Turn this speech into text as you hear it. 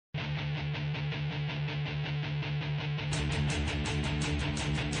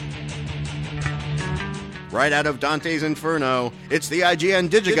Right out of Dante's Inferno, it's the IGN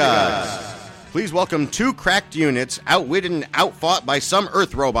Digigods. Please welcome two cracked units, outwitted and outfought by some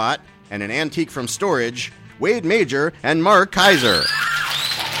Earth robot, and an antique from storage, Wade Major and Mark Kaiser.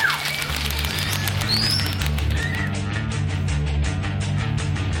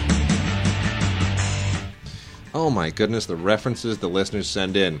 Oh my goodness, the references the listeners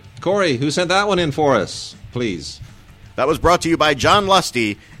send in. Corey, who sent that one in for us? Please. That was brought to you by John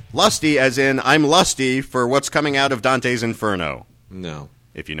Lusty. Lusty as in, I'm lusty for what's coming out of Dante's Inferno. No.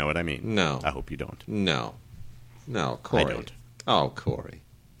 If you know what I mean. No. I hope you don't. No. No, Corey. I don't. Oh, Corey.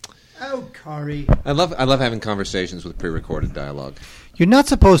 Oh, Corey. I love having conversations with pre-recorded dialogue. You're not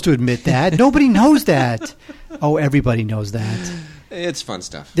supposed to admit that. Nobody knows that. Oh, everybody knows that. It's fun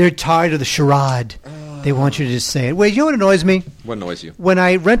stuff. They're tired of the charade. They want you to just say it. Wait, you know what annoys me? What annoys you? When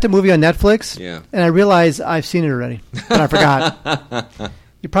I rent a movie on Netflix, and I realize I've seen it already, but I forgot.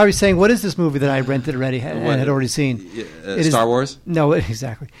 You're probably saying, what is this movie that I rented already and had already seen? Star Wars? No,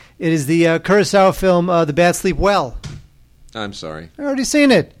 exactly. It is the Kurosawa film, The Bad Sleep Well. I'm sorry. I already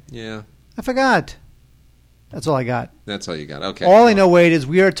seen it. Yeah. I forgot. That's all I got. That's all you got. Okay. All I know, Wade, is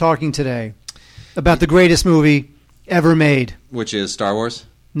we are talking today about the greatest movie ever made. Which is Star Wars?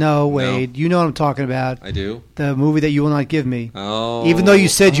 No, Wade. No. You know what I'm talking about. I do? The movie that you will not give me. Oh. Even though you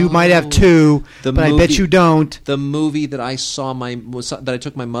said you might have two, but I bet you don't. The movie that I saw that I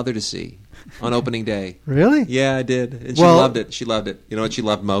took my mother to see on opening day. Really? Yeah, I did. And she loved it. She loved it. You know what she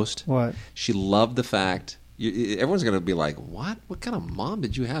loved most? What? She loved the fact... everyone's going to be like, what? What kind of mom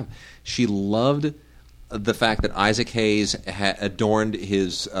did you have? She loved the fact that Isaac Hayes adorned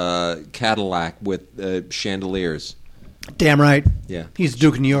his Cadillac with chandeliers. Damn right. Yeah. He's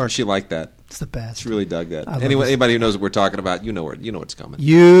Duke of New York. She liked that. It's the best. She really dug that. Anybody who knows what we're talking about, you know what's coming.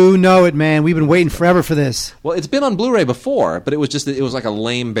 You know it, man. We've been waiting forever for this. Well, it's been on Blu-ray before, but it was like a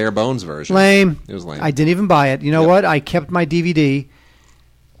lame, bare bones version. Lame. It was lame. I didn't even buy it. You know what? I kept my DVD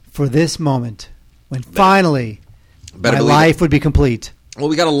for this moment when finally my life would be complete. Well,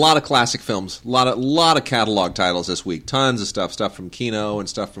 we got a lot of classic films, a lot of catalog titles this week. Tons of stuff from Kino and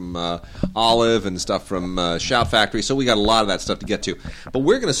stuff from Olive and stuff from Shout Factory. So we got a lot of that stuff to get to. But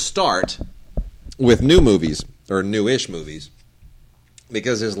we're going to start with new movies or newish movies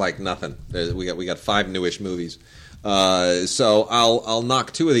because there's like nothing. We got 5 newish movies. So I'll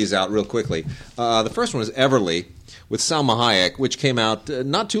knock 2 of these out real quickly. The first one is Everly with Salma Hayek, which came out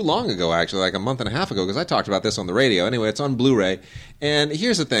not too long ago, actually, like a month and a half ago, because I talked about this on the radio. Anyway, it's on Blu-ray. And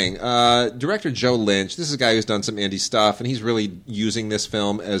here's the thing. Director Joe Lynch, this is a guy who's done some indie stuff, and he's really using this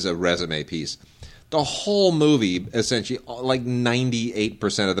film as a resume piece. The whole movie, essentially, like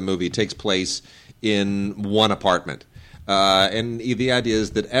 98% of the movie takes place in one apartment. And the idea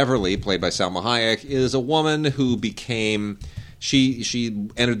is that Everly, played by Salma Hayek, is a woman who became... She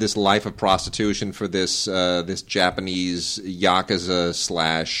entered this life of prostitution for this Japanese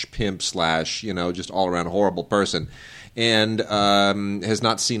yakuza / pimp / just all around horrible person, and has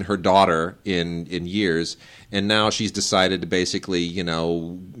not seen her daughter in years, and now she's decided to basically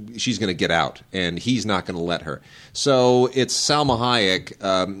she's going to get out, and he's not going to let her. So it's Salma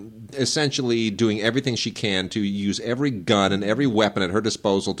Hayek essentially doing everything she can to use every gun and every weapon at her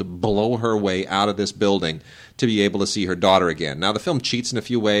disposal to blow her way out of this building to be able to see her daughter again. Now, the film cheats in a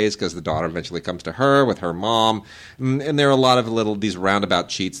few ways because the daughter eventually comes to her with her mom, and there are a lot of these roundabout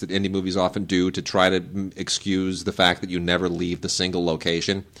cheats that indie movies often do to try to excuse the fact that you never leave the single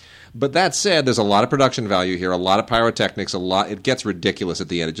location. But that said, there's a lot of production value here, a lot of pyrotechnics, it gets ridiculous at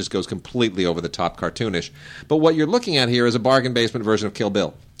the end. It just goes completely over the top cartoonish. But what you're looking at here is a bargain basement version of Kill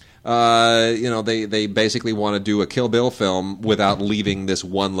Bill. They basically want to do a Kill Bill film without leaving this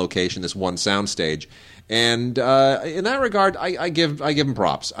one location, this one soundstage. And in that regard, I give him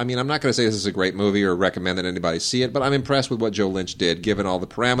props. I mean, I'm not going to say this is a great movie or recommend that anybody see it, but I'm impressed with what Joe Lynch did, given all the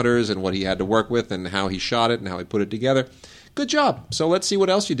parameters and what he had to work with and how he shot it and how he put it together. Good job. So let's see what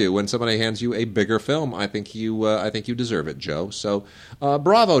else you do when somebody hands you a bigger film. I think you deserve it, Joe. So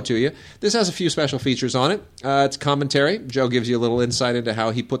bravo to you. This has a few special features on it. It's commentary. Joe gives you a little insight into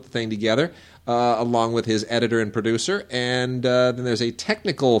how he put the thing together, along with his editor and producer. And then there's a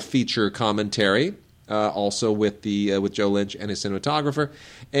technical feature commentary, also with Joe Lynch and his cinematographer,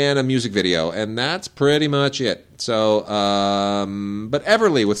 and a music video, and that's pretty much it. So, but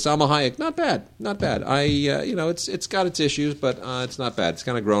Everly with Salma Hayek, not bad. It's got its issues, but it's not bad. It's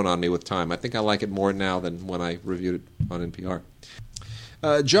kind of grown on me with time. I think I like it more now than when I reviewed it on NPR.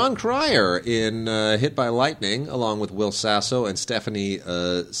 John Cryer in Hit by Lightning, along with Will Sasso and Stephanie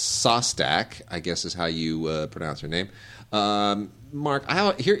Sostak, I guess is how you pronounce her name. Mark,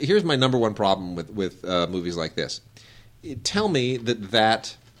 here's my number one problem with movies like this. Tell me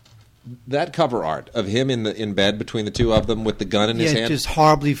that that cover art of him in bed between the two of them with the gun in his hand, just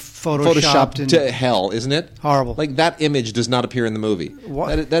horribly photoshopped to hell, isn't it? Horrible. Like that image does not appear in the movie.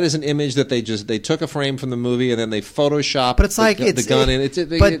 That is an image that they took a frame from the movie and then they photoshopped. But it's the gun in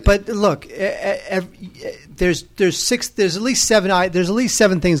it. But look, there's at least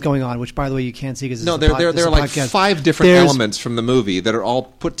seven things going on. Which, by the way, you can't see because there are like 5 different elements from the movie that are all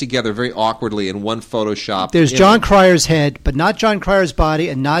put together very awkwardly in one Photoshop. There's John Cryer's head, but not John Cryer's body,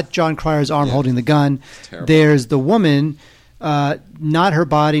 and not John Cryer's arm holding the gun. There's the woman, not her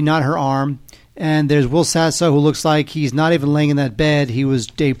body, not her arm, and there's Will Sasso, who looks like he's not even laying in that bed.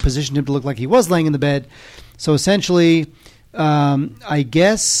 They positioned him to look like he was laying in the bed. So essentially, I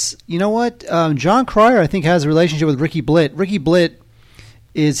guess, you know what? John Cryer, I think, has a relationship with Ricky Blitt. Ricky Blitt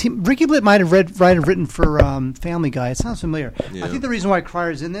might have written for Family Guy. It sounds familiar. Yeah. I think the reason why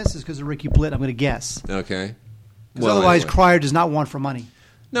Cryer's in this is because of Ricky Blitt. I'm going to guess. Okay. Otherwise, anyway. Cryer does not want for money.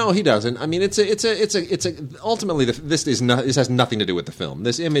 No, he doesn't. I mean, it's ultimately this has nothing to do with the film.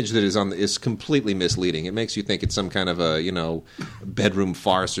 This image that is completely misleading. It makes you think it's some kind of a bedroom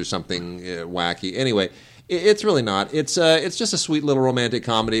farce or something wacky. Anyway, it's really not. It's just a sweet little romantic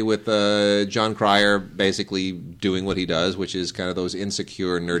comedy with John Cryer basically doing what he does, which is kind of those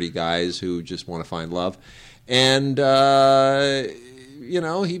insecure, nerdy guys who just want to find love, and.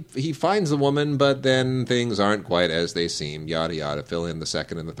 He finds the woman, but then things aren't quite as they seem. Yada yada. Fill in the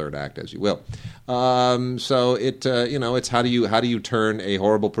second and the third act as you will. So it's how do you turn a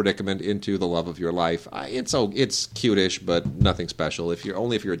horrible predicament into the love of your life? It's cutish, but nothing special. If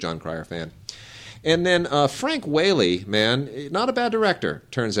you're a John Cryer fan. And then Frank Whaley, man, not a bad director.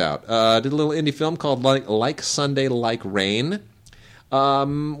 Turns out, did a little indie film called Like Sunday, Like Rain.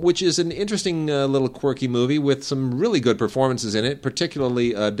 Which is an interesting little quirky movie with some really good performances in it,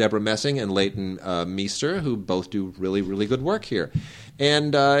 particularly Deborah Messing and Leighton Meester, who both do really, really good work here.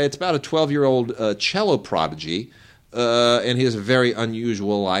 And it's about a 12-year-old cello prodigy, and he has a very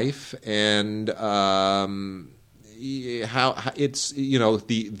unusual life, and how it's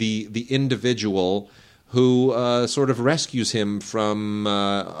the individual who sort of rescues him from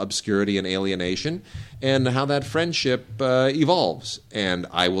obscurity and alienation, and how that friendship evolves. And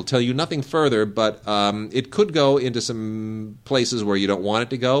I will tell you nothing further, but it could go into some places where you don't want it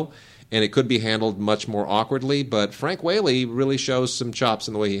to go, and it could be handled much more awkwardly, but Frank Whaley really shows some chops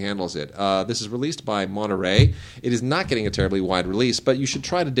in the way he handles it. This is released by Monterey. It is not getting a terribly wide release, but you should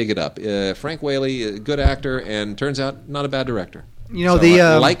try to dig it up. Frank Whaley, a good actor, and turns out not a bad director.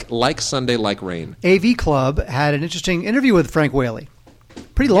 Like Sunday, Like Rain. AV Club had an interesting interview with Frank Whaley.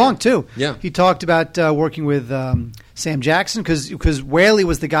 Pretty long, too. Yeah. He talked about working with Sam Jackson, because Whaley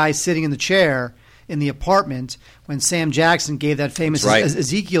was the guy sitting in the chair in the apartment when Sam Jackson gave that famous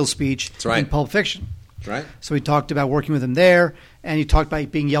Ezekiel speech in Pulp Fiction. That's right. So he talked about working with him there, and he talked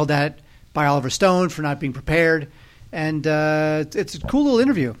about being yelled at by Oliver Stone for not being prepared. And it's a cool little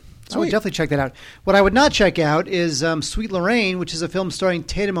interview. Sweet. I would definitely check that out. What I would not check out is Sweet Lorraine, which is a film starring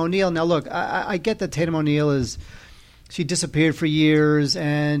Tatum O'Neal. Now, look, I get that Tatum O'Neal she disappeared for years,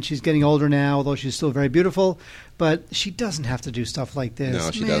 and she's getting older now, although she's still very beautiful. But she doesn't have to do stuff like this.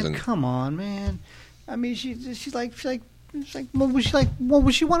 No, she doesn't. Come on, man. I mean, she's like, what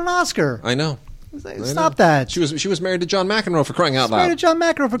would she want an Oscar? I know. Stop that. She was married to John McEnroe for crying out loud. Married to John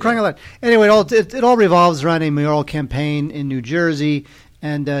McEnroe for crying out loud. Anyway, it all revolves around a mayoral campaign in New Jersey.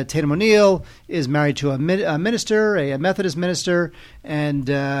 And Tatum O'Neal is married to a minister, a Methodist minister,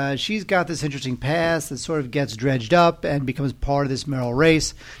 and she's got this interesting past that sort of gets dredged up and becomes part of this mayoral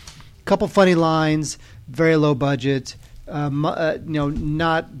race. A couple funny lines, very low budget.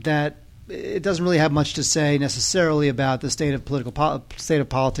 Not that it doesn't really have much to say necessarily about the state of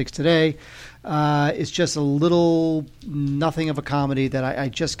politics today. It's just a little nothing of a comedy that I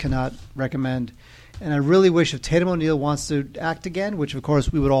just cannot recommend. And I really wish if Tatum O'Neal wants to act again, which of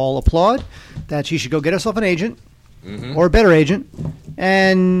course we would all applaud, that she should go get herself an agent or a better agent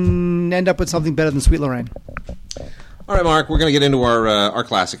and end up with something better than Sweet Lorraine. All right, Mark, we're going to get into our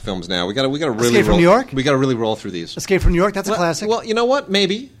classic films now. We got to really Escape from New York. We got to really roll through these. Escape from New York. That's a classic. Well, you know what?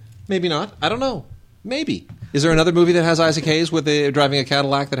 Maybe not. I don't know. Maybe. Is there another movie that has Isaac Hayes driving a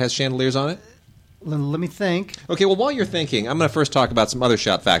Cadillac that has chandeliers on it? Let me think. Okay. Well, while you're thinking, I'm going to first talk about some other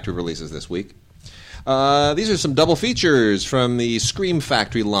Shout Factory releases this week. These are some double features from the Scream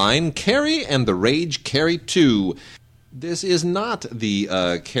Factory line, Carrie and the Rage Carrie 2. This is not the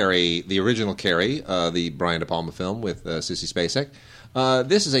original Carrie, the Brian De Palma film with Sissy Spacek.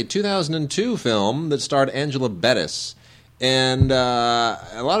 This is a 2002 film that starred Angela Bettis. And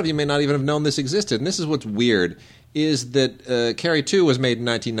a lot of you may not even have known this existed. And this is what's weird, is that Carrie 2 was made in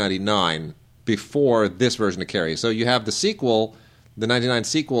 1999, before this version of Carrie. So you have the sequel the 99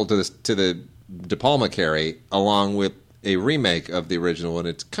 sequel to the De Palma Carrie, along with a remake of the original, and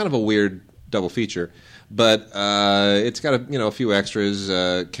it's kind of a weird double feature. But it's got a few extras.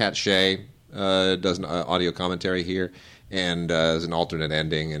 Kat Shea does an audio commentary here, and there's an alternate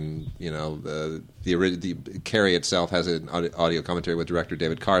ending. And the Carrie itself has an audio commentary with director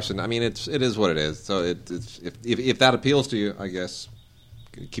David Carson. I mean, it is what it is. So if that appeals to you, I guess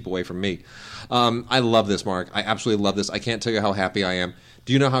keep away from me. I love this, Mark. I absolutely love this. I can't tell you how happy I am.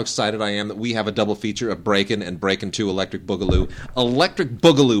 Do you know how excited I am that we have a double feature of Breakin' and Breakin' 2 Electric Boogaloo? Electric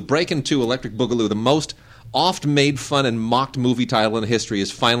Boogaloo, Breakin' 2 Electric Boogaloo, the most oft-made fun and mocked movie title in history,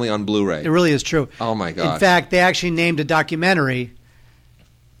 is finally on Blu-ray. It really is true. Oh, my God. In fact, they actually named a documentary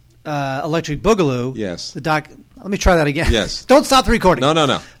Electric Boogaloo. Yes. Let me try that again. Yes. Don't stop the recording.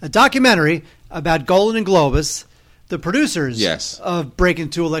 No. A documentary about Golan and Globus, the producers Yes. of Breakin'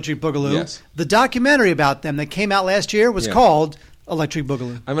 2 Electric Boogaloo. Yes. The documentary about them that came out last year was called Electric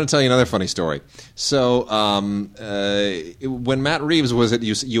Boogaloo. I'm going to tell you another funny story. So when Matt Reeves was at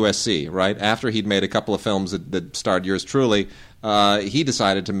USC, right, after he'd made a couple of films that starred yours truly, he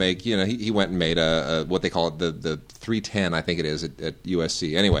decided to make, he went and made a what they call it, the 310, I think it is, at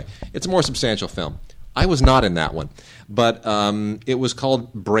USC. Anyway, it's a more substantial film. I was not in that one. But it was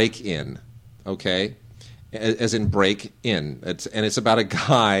called Break In, okay, as in break in. It's about a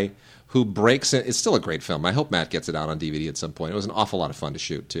guy who breaks in. It's still a great film. I hope Matt gets it out on DVD at some point. It was an awful lot of fun to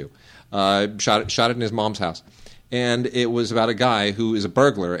shoot, too. Shot it in his mom's house. And it was about a guy who is a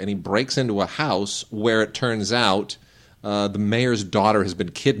burglar, and he breaks into a house where it turns out the mayor's daughter has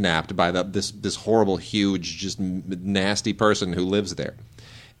been kidnapped by this horrible, huge, just nasty person who lives there.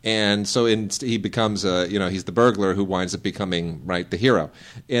 And so he becomes, he's the burglar who winds up becoming, right, the hero.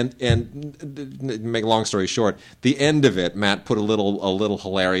 And make a long story short, the end of it, Matt put a little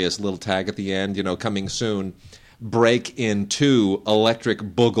hilarious little tag at the end, coming soon. Break into Electric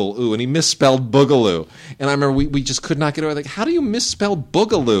Boogaloo, and he misspelled Boogaloo. And I remember we just could not get over. Like, how do you misspell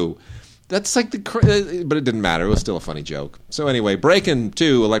Boogaloo? That's like but it didn't matter. It was still a funny joke. So anyway, Breakin'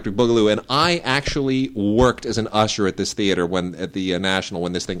 2 Electric Boogaloo, and I actually worked as an usher at this theater at the National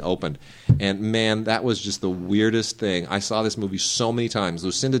when this thing opened. And man, that was just the weirdest thing. I saw this movie so many times.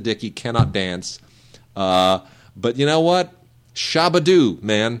 Lucinda Dickey cannot dance, but you know what? Shabba-Doo,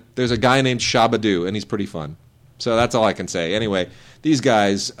 man. There's a guy named Shabba-Doo, and he's pretty fun. So that's all I can say. Anyway, these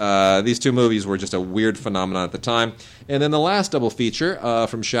guys, these two movies were just a weird phenomenon at the time. And then the last double feature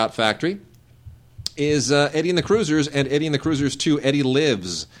from Shout Factory is Eddie and the Cruisers and Eddie and the Cruisers 2, Eddie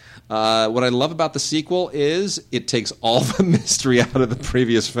Lives. What I love about the sequel is it takes all the mystery out of the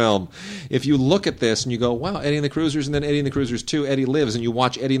previous film. If you look at this and you go, wow, Eddie and the Cruisers and then Eddie and the Cruisers 2, Eddie Lives, and you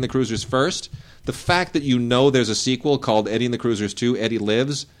watch Eddie and the Cruisers first, the fact that you know there's a sequel called Eddie and the Cruisers 2, Eddie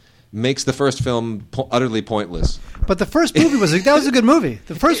Lives, makes the first film utterly pointless. But the first movie was a good movie.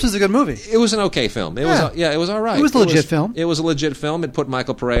 The first was a good movie. It was an okay film. It was all right. It was a legit film. It was a legit film. It put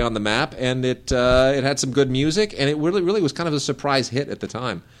Michael Pare on the map, and it had some good music, and it really was kind of a surprise hit at the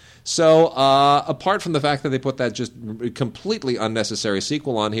time. So apart from the fact that they put that just completely unnecessary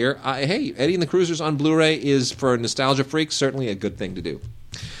sequel on here, hey, Eddie and the Cruisers on Blu-ray is, for nostalgia freaks, certainly a good thing to do.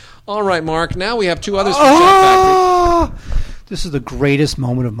 All right, Mark. Now we have two others from Shout Factory. This is the greatest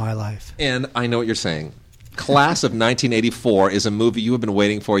moment of my life. And I know what you're saying. Class of 1984 is a movie you have been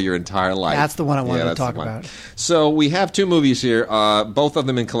waiting for your entire life. That's the one I wanted to talk about. So we have two movies here, both of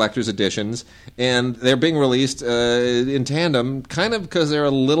them in collector's editions, and they're being released in tandem, kind of because they're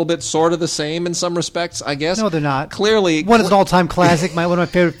a little bit sort of the same in some respects, I guess. No, they're not. Clearly, one is an all-time classic, one of my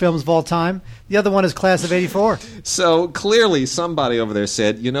favorite films of all time. The other one is Class of 84. So clearly somebody over there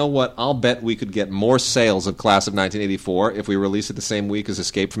said, you know what, I'll bet we could get more sales of Class of 1984 if we release it the same week as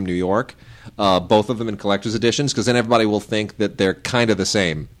Escape from New York. Both of them in collector's editions, because then everybody will think that they're kind of the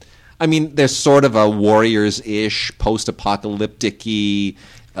same. I mean, they're sort of a Warriors-ish, post-apocalyptic-y...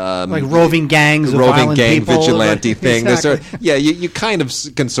 like roving gangs, roving gang people, vigilante thing. Exactly. You kind of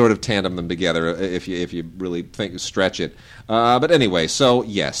can sort of tandem them together if you really stretch it. But anyway, so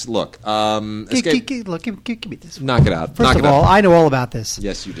yes, look, Escape. Give me this. Knock it out. First of all, I know all about this.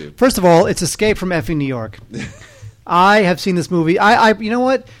 Yes, you do. First of all, it's Escape from effing New York. I have seen this movie. You know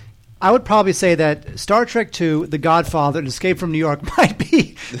what? I would probably say that Star Trek II, The Godfather, and Escape from New York might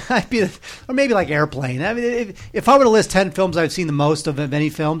be, or maybe like Airplane. I mean, if I were to list 10 films I've seen the most of any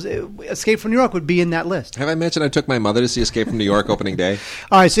films, Escape from New York would be in that list. Have I mentioned I took my mother to see Escape from New York opening day?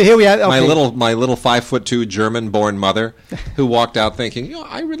 All right, so here we have my little 5'2" German-born mother, who walked out thinking,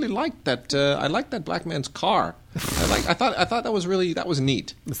 I really like that. I like that black man's car. I thought that was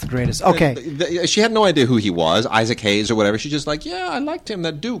neat. It's the greatest. Okay. She had no idea who he was, Isaac Hayes or whatever. She's just like, yeah, I liked him,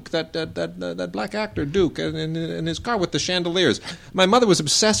 that Duke, that black actor Duke, in his car with the chandeliers. My mother was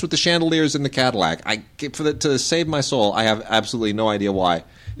obsessed with the chandeliers in the Cadillac. To save my soul, I have absolutely no idea why.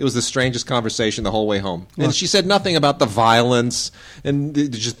 It was the strangest conversation the whole way home. And she said nothing about the violence and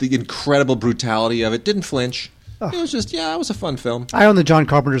just the incredible brutality of it. Didn't flinch. Oh. It was just, it was a fun film. I own the John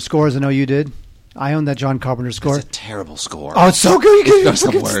Carpenter scores. I know you did. I own that John Carpenter score. It's a terrible score. Oh, it's so good. You can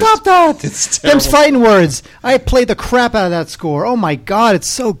stop that. It's terrible. Them's fighting words. I played the crap out of that score. Oh, my God. It's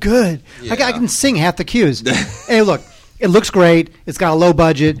so good. Yeah. I can sing half the cues. Hey, look. It looks great. It's got a low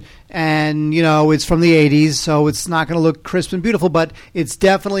budget. And, it's from the 80s, so it's not going to look crisp and beautiful, but it's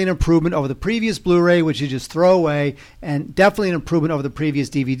definitely an improvement over the previous Blu-ray, which you just throw away, and definitely an improvement over the previous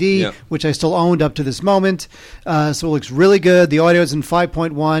DVD, which I still owned up to this moment. So it looks really good. The audio is in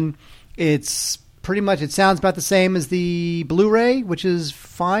 5.1. It's pretty much, it sounds about the same as the Blu-ray, which is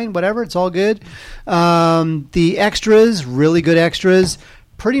fine, whatever. It's all good. The extras, really good extras.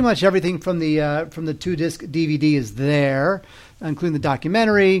 Pretty much everything from the 2-disc DVD is there, including the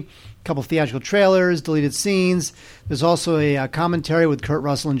documentary, a couple of theatrical trailers, deleted scenes. There's also a commentary with Kurt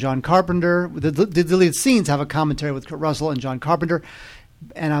Russell and John Carpenter. The deleted scenes have a commentary with Kurt Russell and John Carpenter.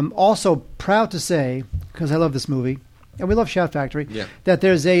 And I'm also proud to say, because I love this movie, and we love Shout Factory, that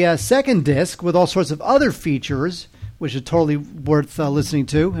there's a second disc with all sorts of other features, which is totally worth listening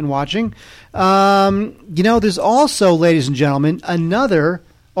to and watching. There's also, ladies and gentlemen, another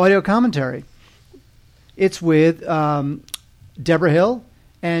audio commentary. It's with Deborah Hill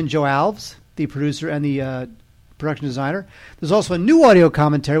and Joe Alves, the producer and the production designer. There's also a new audio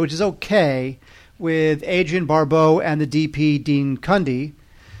commentary, which is okay, with Adrian Barbeau and the DP Dean Cundy.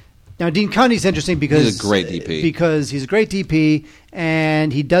 Now, Dean Cundy's interesting because he's a great DP. Because he's a great DP,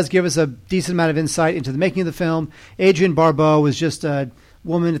 and he does give us a decent amount of insight into the making of the film. Adrian Barbeau was just a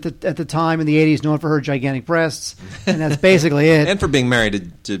woman at the time in the 80s known for her gigantic breasts, and that's basically it. And for being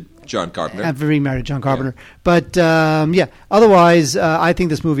married to John Carpenter. And for being married to John Carpenter. Yeah. But, otherwise, I think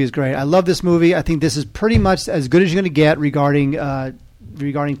this movie is great. I love this movie. I think this is pretty much as good as you're going to get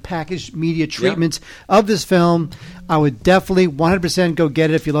regarding packaged media treatment of this film. I would definitely 100% go get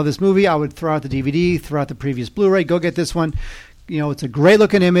it if you love this movie. I would throw out the DVD, throw out the previous Blu-ray, go get this one. It's a great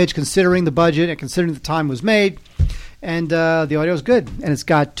looking image considering the budget and considering the time it was made. And the audio is good. And it's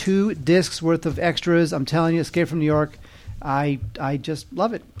got 2 discs worth of extras. I'm telling you, Escape from New York. I just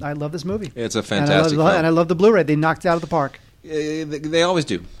love it. I love this movie. It's a fantastic film. And I love the Blu-ray. They knocked it out of the park. They always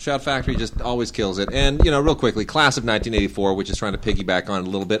do. Shout Factory just always kills it. And, real quickly, Class of 1984, which is trying to piggyback on it a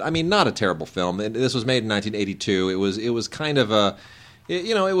little bit. I mean, not a terrible film. This was made in 1982. It was kind of a...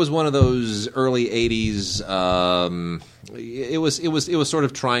 it was one of those early 80s. It was sort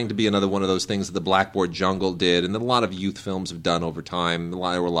of trying to be another one of those things that the Blackboard Jungle did, and that a lot of youth films have done over time. There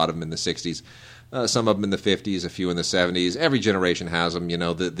were a lot of them in the 60s. Some of them in the 50s, a few in the 70s. Every generation has them,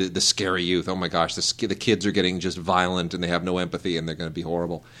 the scary youth. Oh my gosh, the kids are getting just violent and they have no empathy and they're going to be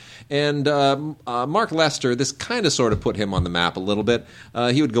horrible. And Mark Lester, this kind of sort of put him on the map a little bit.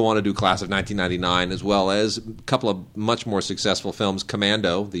 He would go on to do Class of 1999 as well as a couple of much more successful films,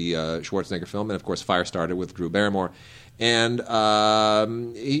 Commando, the Schwarzenegger film, and of course Firestarter with Drew Barrymore. And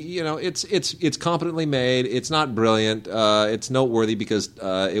it's competently made. It's not brilliant. It's noteworthy because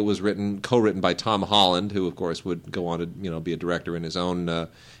it was co-written by Tom Holland, who of course would go on to be a director in his own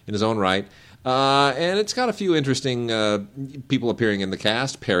right. And it's got a few interesting people appearing in the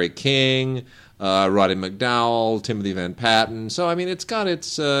cast: Perry King, Roddy McDowall, Timothy Van Patten. So I mean, it's got a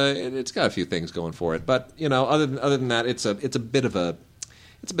few things going for it. But other than that, it's a bit of a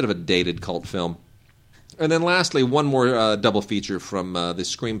dated cult film. And then lastly, one more double feature from the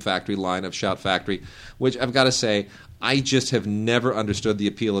Scream Factory line of Shout Factory, which I've got to say, I just have never understood the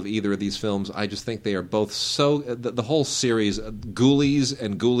appeal of either of these films. I just think they are both so... The whole series, Ghoulies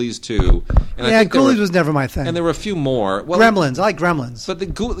and Ghoulies 2. And I think Ghoulies was never my thing. And there were a few more. Well, Gremlins. I like Gremlins. But the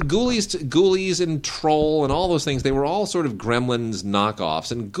Ghoulies and Troll and all those things, they were all sort of Gremlins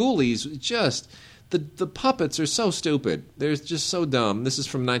knockoffs. And Ghoulies just... The puppets are so stupid. They're just so dumb. This is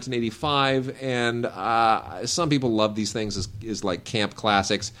from 1985, and some people love these things as like camp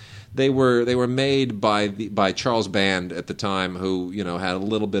classics. They were made by Charles Band at the time, who had a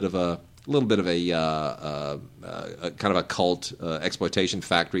little bit of a kind of a cult exploitation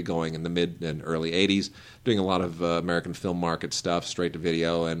factory going in the mid and early 80s, doing a lot of American film market stuff, straight to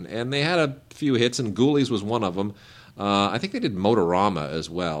video, and they had a few hits, and Ghoulies was one of them. I think they did Motorama as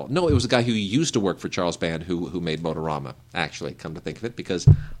well. No, it was a guy who used to work for Charles Band who made Motorama, actually, come to think of it, because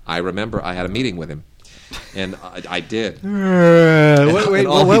I remember I had a meeting with him. And I did.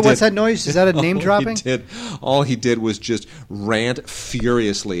 What's that noise? Is that a name dropping? All he did was just rant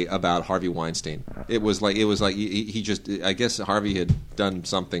furiously about Harvey Weinstein. It was like he just, I guess Harvey had done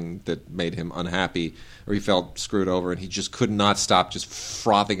something that made him unhappy, or he felt screwed over, and he just could not stop just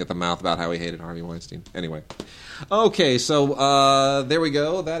frothing at the mouth about how he hated Harvey Weinstein. Anyway. Okay, so there we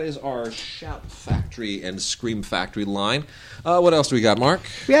go. That is our Shout Factory and Scream Factory line. What else do we got, Mark?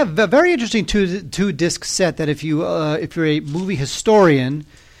 We have a very interesting two-disc set that if you're a movie historian,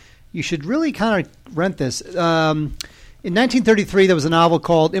 you should really kind of rent this. In 1933, there was a novel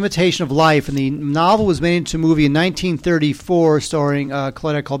called Imitation of Life, and the novel was made into a movie in 1934 starring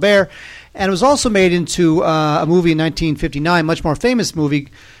Claudette Colbert, and it was also made into a movie in 1959, much more famous movie,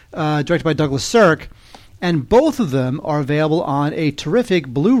 directed by Douglas Sirk. And both of them are available on a terrific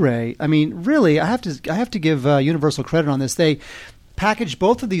Blu-ray. I mean, really, I have to give Universal credit on this. They packaged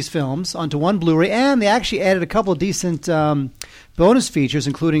both of these films onto one Blu-ray, and they actually added a couple of decent bonus features,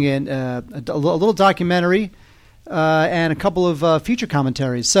 including a little documentary and a couple of feature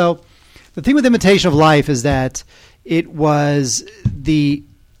commentaries. So the thing with Imitation of Life is that it was the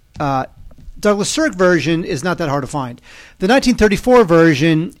Douglas Sirk version is not that hard to find. The 1934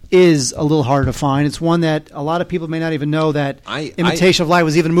 version is a little harder to find. It's one that a lot of people may not even know that Imitation of Life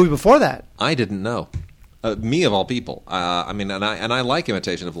was even a movie before that. I didn't know. Me of all people. I mean, and I like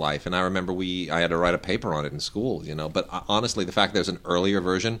Imitation of Life, and I remember I had to write a paper on it in school, you know. But honestly, the fact there's an earlier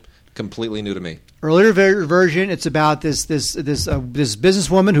version, completely new to me. Earlier version, it's about this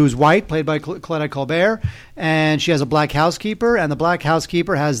businesswoman who's white, played by Claudette Colbert, and she has a black housekeeper, and the black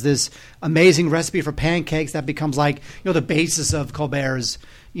housekeeper has this amazing recipe for pancakes that becomes like, the basis of Colbert's,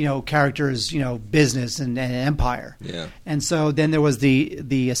 character's, business and empire. Yeah. And so then there was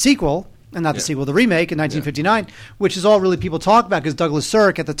the sequel. And not the sequel, the remake in 1959, which is all really people talk about because Douglas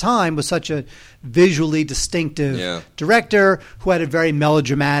Sirk at the time was such a visually distinctive director who had a very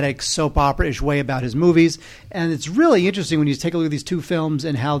melodramatic, soap opera-ish way about his movies. And it's really interesting when you take a look at these two films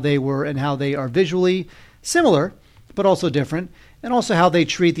and how they are visually similar, but also different, and also how they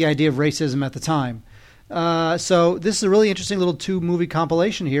treat the idea of racism at the time. So this is a really interesting little two-movie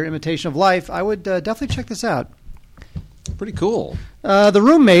compilation here, Imitation of Life. I would definitely check this out. Pretty cool. The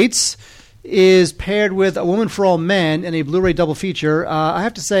Roommates is paired with A Woman for All Men in a Blu-ray double feature. I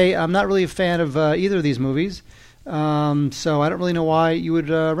have to say I'm not really a fan of either of these movies, so I don't really know why you would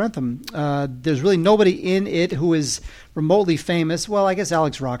rent them. There's really nobody in it who is remotely famous. Well, I guess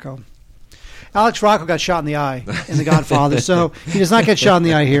Alex Rocco. Alex Rocco got shot in the eye in The Godfather, so he does not get shot in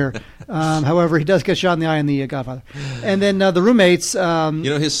the eye here. However, he does get shot in the eye in The Godfather. And then The Roommates.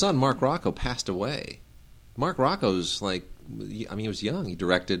 His son, Mark Rocco, passed away. Mark Rocco's he was young. He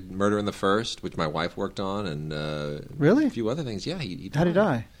directed Murder in the First, which my wife worked on, and really? A few other things. Yeah, he died. How did he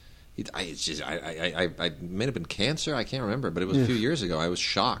die? I may have been cancer. I can't remember, but it was a few years ago. I was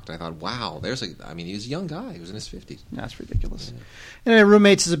shocked. I thought, wow, he was a young guy. He was in his 50s. That's ridiculous. Yeah. And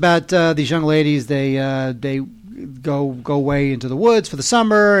Roommates is about these young ladies. They go away into the woods for the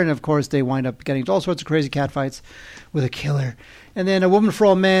summer, and of course they wind up getting into all sorts of crazy catfights with a killer. And then A Woman for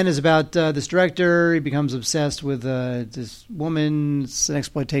All Men is about this director. He becomes obsessed with this woman. It's an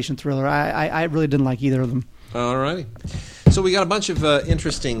exploitation thriller. I really didn't like either of them. All righty. So we got a bunch of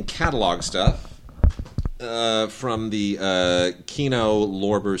interesting catalog stuff from the Kino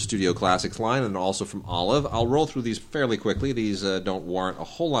Lorber Studio Classics line and also from Olive. I'll roll through these fairly quickly. These don't warrant a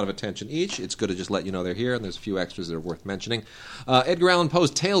whole lot of attention each. It's good to just let you know they're here, and there's a few extras that are worth mentioning. Edgar Allan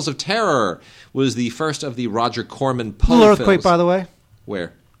Poe's Tales of Terror was the first of the Roger Corman Poe films. Little earthquake, by the way.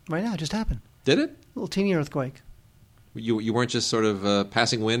 Where? Right now, it just happened. Did it? A little teeny earthquake. You weren't just sort of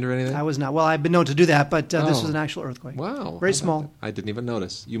passing wind or anything? I was not. Well, I've been known to do that, but this was an actual earthquake. Wow, very small. I didn't even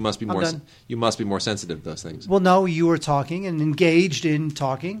notice. You must be more sensitive to those things. Well, no, you were talking and engaged in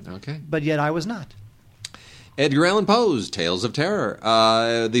talking. Okay, but yet I was not. Edgar Allan Poe's Tales of Terror,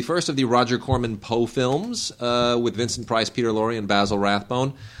 the first of the Roger Corman Poe films, with Vincent Price, Peter Lorre, and Basil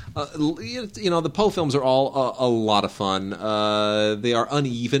Rathbone. The Poe films are all a lot of fun. They are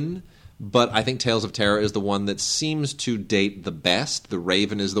uneven. But I think Tales of Terror is the one that seems to date the best. The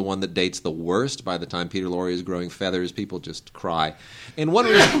Raven is the one that dates the worst. By the time Peter Lorre is growing feathers, people just cry. And one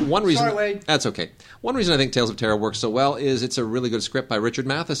reason Sorry, Wade. That's okay. One reason I think Tales of Terror works so well is it's a really good script by Richard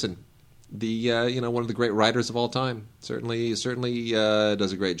Matheson, one of the great writers of all time. Certainly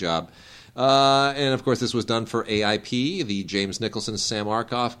does a great job. And of course, this was done for AIP, the James Nicholson, Sam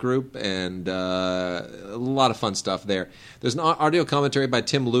Arkoff group, and a lot of fun stuff there. There's an audio commentary by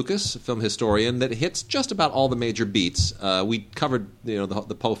Tim Lucas, film historian, that hits just about all the major beats. We covered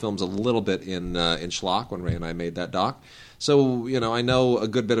the Poe films a little bit in Schlock when Ray and I made that doc. So, I know a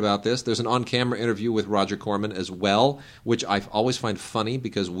good bit about this. There's an on-camera interview with Roger Corman as well, which I always find funny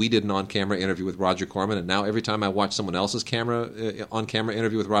because we did an on-camera interview with Roger Corman, and now every time I watch someone else's on-camera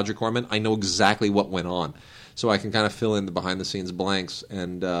interview with Roger Corman, I know exactly what went on. So I can kind of fill in the behind-the-scenes blanks.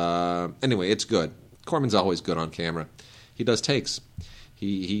 And anyway, it's good. Corman's always good on camera. He does takes.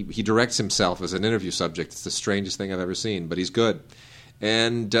 He directs himself as an interview subject. It's the strangest thing I've ever seen, but he's good.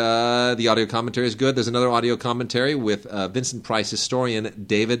 And the audio commentary is good. There's another audio commentary with Vincent Price historian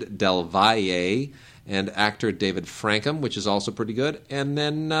David Del Valle and actor David Frankham, which is also pretty good. And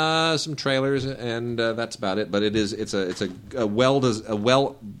then some trailers, and that's about it. But it's a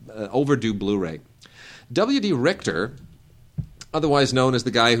well overdue Blu-ray. W.D. Richter, otherwise known as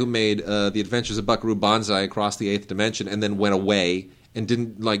the guy who made The Adventures of Buckaroo Banzai Across the Eighth Dimension, and then went away and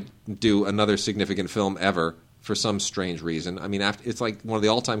didn't do another significant film ever. For some strange reason. I mean, it's like one of the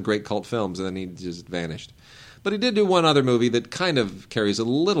all-time great cult films, and then he just vanished. But he did do one other movie that kind of carries a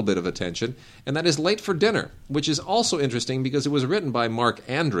little bit of attention, and that is Late for Dinner, which is also interesting because it was written by Mark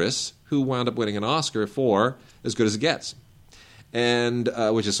Andrus, who wound up winning an Oscar for As Good as It Gets, and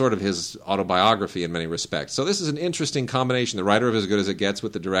which is sort of his autobiography in many respects. So this is an interesting combination, the writer of As Good as It Gets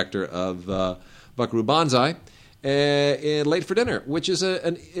with the director of Buckaroo Banzai. Late for Dinner, which is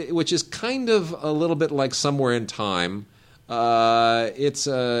kind of a little bit like Somewhere in Time. It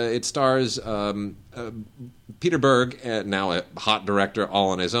stars Peter Berg, now a hot director all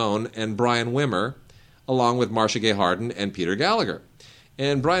on his own, and Brian Wimmer, along with Marcia Gay Harden and Peter Gallagher.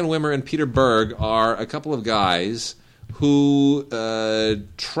 And Brian Wimmer and Peter Berg are a couple of guys who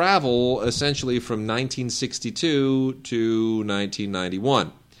travel essentially from 1962 to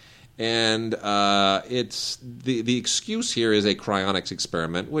 1991. And it's the excuse here is a cryonics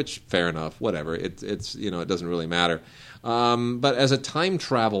experiment, which fair enough, whatever. It's it doesn't really matter. But as a time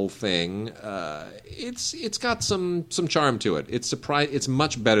travel thing, it's got some charm to it. It's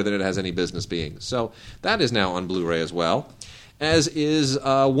much better than it has any business being. So that is now on Blu-ray as well. As is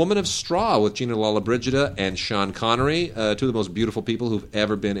Woman of Straw with Gina Lollobrigida and Sean Connery, two of the most beautiful people who've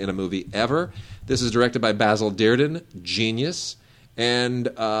ever been in a movie ever. This is directed by Basil Dearden, genius. And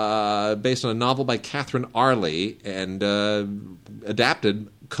based on a novel by Catherine Arley and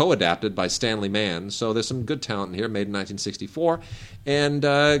co-adapted by Stanley Mann. So there's some good talent in here, made in 1964, and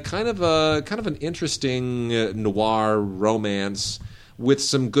kind of an interesting noir romance with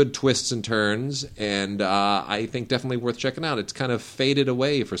some good twists and turns, and I think definitely worth checking out. It's kind of faded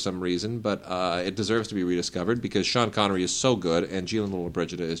away for some reason, but it deserves to be rediscovered because Sean Connery is so good, and Gina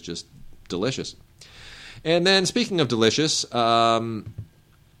Lollobrigida is just delicious. And then, speaking of delicious, Gina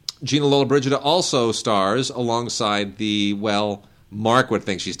Lollobrigida also stars alongside Mark would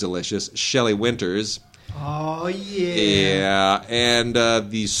think she's delicious, Shelley Winters. Oh, yeah. Yeah, and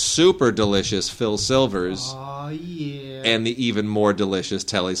the super delicious Phil Silvers. Oh, yeah. And the even more delicious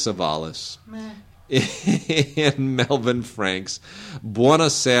Telly Savalas. And Melvin Franks.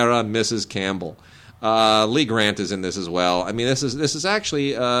 Buonasera, Mrs. Campbell. Lee Grant is in this as well. I mean, this is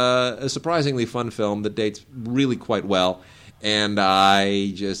actually a surprisingly fun film that dates really quite well, and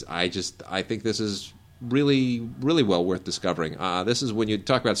I think this is really, really well worth discovering. This is when you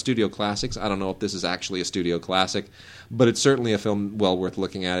talk about studio classics. I don't know if this is actually a studio classic, but it's certainly a film well worth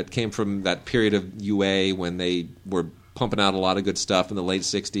looking at. It came from that period of UA when they were pumping out a lot of good stuff in the late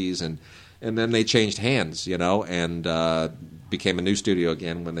 '60s, and then they changed hands, and became a new studio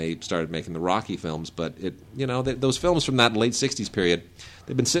again when they started making the Rocky films. But those films from that late '60s period,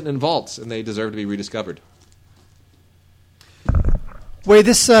 they've been sitting in vaults, and they deserve to be rediscovered. Wait,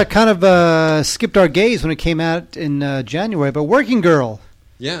 this kind of skipped our gaze when it came out in January, but Working Girl.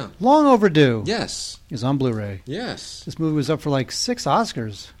 Yeah. Long overdue. Yes. Is on Blu-ray. Yes. This movie was up for like 6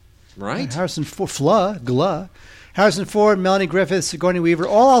 Oscars. Right. Harrison Ford, Harrison Ford, Melanie Griffith, Sigourney Weaver.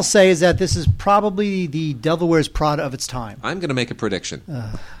 All I'll say is that this is probably the Devil Wears Prada of its time. I'm going to make a prediction.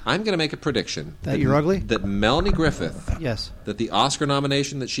 That you're ugly? That Melanie Griffith. Yes. That the Oscar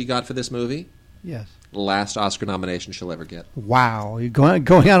nomination that she got for this movie. Yes. The last Oscar nomination she'll ever get. Wow. You're going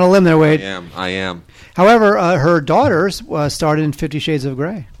on a limb there, Wade. I am. However, her daughters starred in 50 Shades of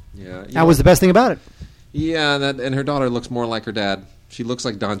Grey. Yeah. That was the best thing about it. Yeah, and her daughter looks more like her dad. She looks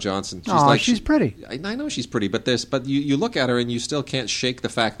like Don Johnson. She's pretty. I know she's pretty, but you look at her and you still can't shake the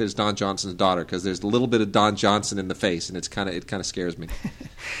fact that it's Don Johnson's daughter because there's a little bit of Don Johnson in the face, and it kind of scares me.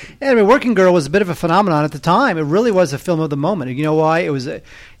 Anyway, Working Girl was a bit of a phenomenon at the time. It really was a film of the moment. You know why? It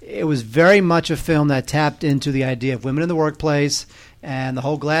was very much a film that tapped into the idea of women in the workplace and the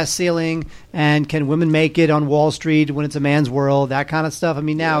whole glass ceiling and can women make it on Wall Street when it's a man's world, that kind of stuff. I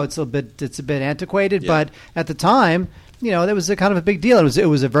mean, now it's a bit antiquated, but at the time, that was a kind of a big deal. It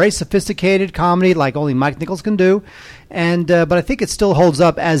was a very sophisticated comedy, like only Mike Nichols can do, and but I think it still holds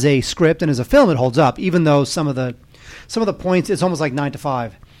up as a script and as a film. It holds up, even though some of the points, it's almost like 9 to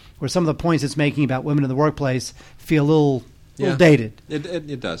 5, where some of the points it's making about women in the workplace feel a little dated.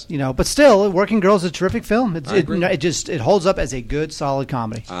 It does. But still, Working Girl is a terrific film. I agree. It holds up as a good, solid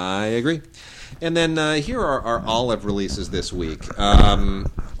comedy. I agree. And then here are our Olive releases this week.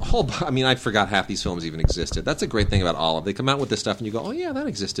 I forgot half these films even existed. That's a great thing about Olive. They come out with this stuff and you go, oh yeah, that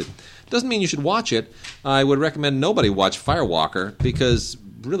existed. Doesn't mean you should watch it. I would recommend nobody watch Firewalker, because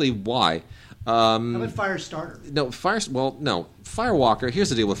really, why? How about Firestarter? No, Firewalker. Here's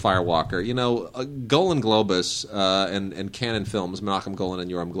the deal with Firewalker. Golan Globus and Canon Films, Menachem Golan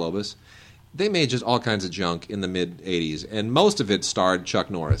and Yoram Globus, they made just all kinds of junk in the mid-'80s, and most of it starred Chuck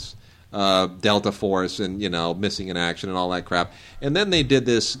Norris. Delta Force and, Missing in Action and all that crap. And then they did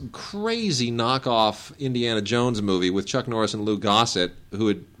this crazy knockoff Indiana Jones movie with Chuck Norris and Lou Gossett, who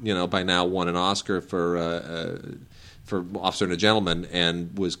had, by now won an Oscar for Officer and a Gentleman,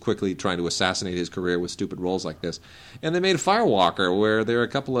 and was quickly trying to assassinate his career with stupid roles like this. And they made Firewalker, where there are a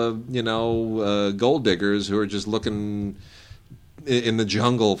couple of, gold diggers who are just looking in the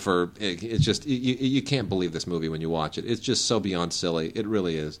jungle for... It's just... You can't believe this movie when you watch it. It's just so beyond silly. It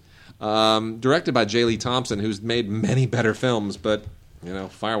really is. Directed by J. Lee Thompson, who's made many better films, but,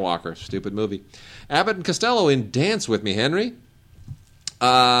 Firewalker, stupid movie. Abbott and Costello in Dance With Me, Henry.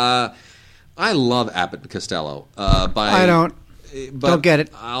 I love Abbott and Costello. I don't. Don't get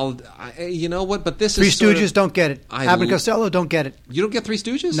it. You know what? But this Three is Stooges, don't get it. Abbott and Costello, don't get it. You don't get Three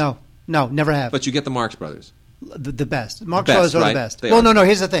Stooges? No, never have. But you get the Marx Brothers. The best. Marx Brothers are right? the best. They are. No.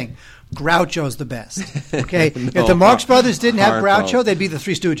 Here's the thing. Groucho's the best. Okay? If the Marx Brothers didn't have Groucho, they'd be the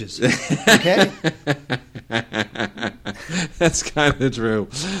Three Stooges. Okay? That's kind of true.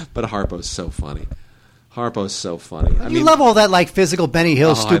 But Harpo's so funny. You love all that like physical Benny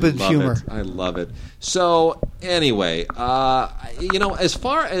Hill stupid humor. I love it. So anyway, as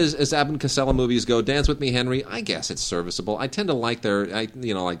far as Abbott and Costello movies go, Dance With Me, Henry, I guess it's serviceable. I tend to like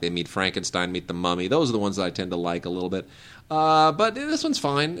like they Meet Frankenstein, Meet the Mummy. Those are the ones that I tend to like a little bit. But this one's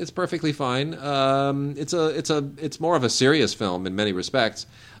fine. It's perfectly fine. It's more of a serious film in many respects.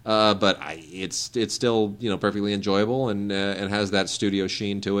 But it's still perfectly enjoyable and has that studio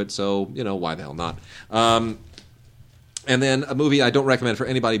sheen to it. So why the hell not? And then a movie I don't recommend for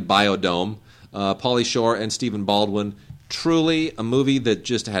anybody, Biodome. Pauly Shore and Stephen Baldwin. Truly a movie that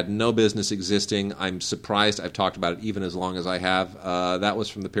just had no business existing. I'm surprised I've talked about it even as long as I have. That was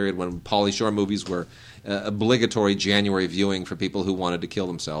from the period when Pauly Shore movies were obligatory January viewing for people who wanted to kill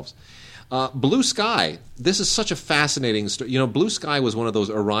themselves. Blue Sky. This is such a fascinating story. Blue Sky was one of those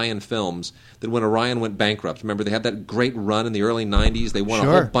Orion films that when Orion went bankrupt, remember they had that great run in the early 90s? They won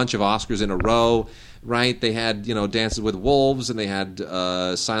a whole bunch of Oscars in a row, right? They had, Dances with Wolves, and they had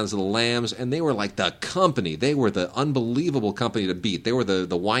Silence of the Lambs, and they were like the company. They were the unbelievable company to beat. They were the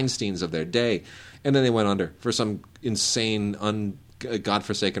Weinsteins of their day. And then they went under for some insane,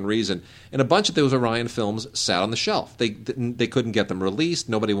 godforsaken reason, and a bunch of those Orion films sat on the shelf. They couldn't get them released.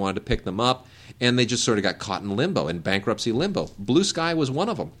 Nobody wanted to pick them up, and they just sort of got caught in limbo, in bankruptcy limbo. Blue Sky was one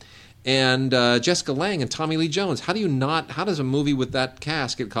of them, and Jessica Lange and Tommy Lee Jones. How does a movie with that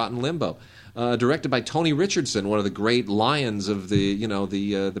cast get caught in limbo? Directed by Tony Richardson, one of the great lions of the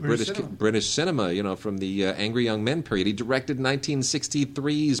British cinema, from the Angry Young Men period. He directed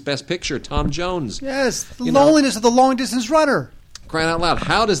 1963's Best Picture, Tom Jones. Yes, the loneliness of the long distance runner. Crying out loud,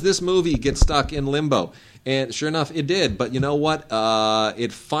 how does this movie get stuck in limbo? And sure enough, it did. But you know what?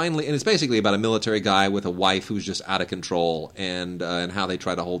 It finally, and it's basically about a military guy with a wife who's just out of control, and how they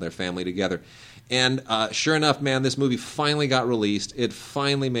try to hold their family together. And sure enough, man, this movie finally got released. It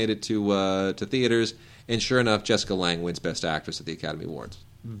finally made it to theaters, and sure enough, Jessica Lange wins Best Actress at the Academy Awards.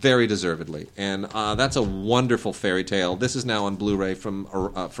 Very deservedly, and that's a wonderful fairy tale. This is now on Blu-ray from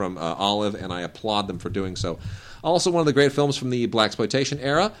Olive, and I applaud them for doing so. Also, one of the great films from the blaxploitation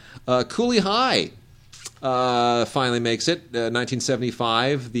era, Cooley High, finally makes it.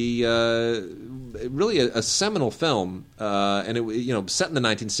 1975, really a seminal film, and it set in the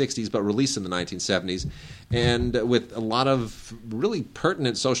 1960s but released in the 1970s, and with a lot of really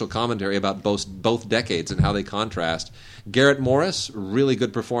pertinent social commentary about both decades and how they contrast. Garrett Morris, really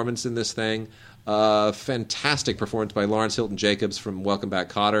good performance in this thing. Fantastic performance by Lawrence Hilton Jacobs from Welcome Back,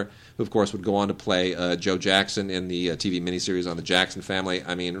 Kotter, who of course would go on to play Joe Jackson in the TV miniseries on the Jackson Family.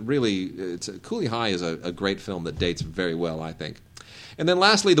 I mean, really, Cooley High is a great film that dates very well, I think. And then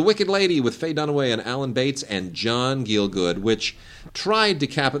lastly, The Wicked Lady with Faye Dunaway and Alan Bates and John Gielgud, which tried to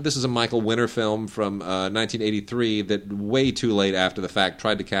this is a Michael Winner film from 1983 that way too late after the fact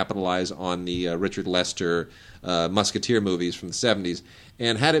tried to capitalize on the Richard Lester Musketeer movies from the 70s.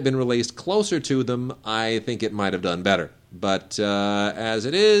 And had it been released closer to them, I think it might have done better. But as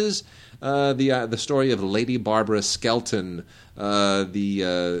it is, the story of Lady Barbara Skelton, which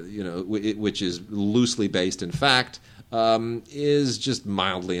is loosely based in fact, is just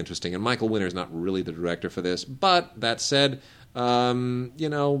mildly interesting. And Michael Winner is not really the director for this. But that said,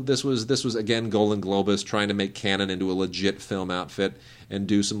 this was again Golan Globus trying to make Cannon into a legit film outfit and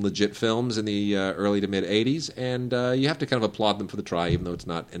do some legit films in the early to mid 80s. And you have to kind of applaud them for the try, even though it's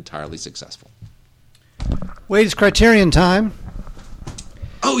not entirely successful. Wait, it's Criterion time.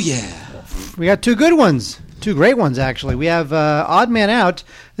 Oh, yeah. We got two good ones. Two great ones, actually. We have Odd Man Out.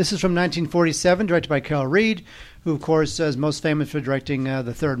 This is from 1947, directed by Carol Reed, who, of course, is most famous for directing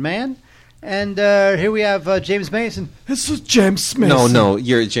The Third Man. And here we have James Mason. This is James Mason. No,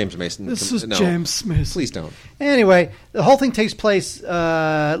 you're James Mason. This is James Mason. Please don't. Anyway, the whole thing takes place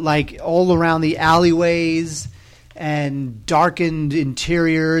like all around the alleyways and darkened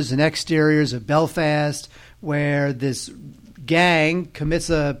interiors and exteriors of Belfast, where this gang commits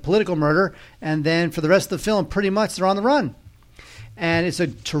a political murder, and then for the rest of the film, pretty much they're on the run. And it's a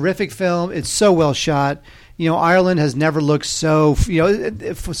terrific film. It's so well shot. Ireland has never looked so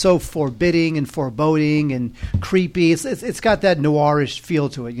forbidding and foreboding and creepy. It's got that noirish feel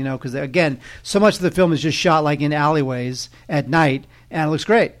to it, because again, so much of the film is just shot like in alleyways at night, and it looks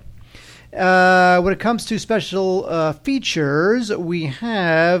great. When it comes to special features, we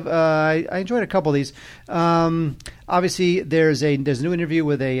have I enjoyed a couple of these. Obviously, there's a new interview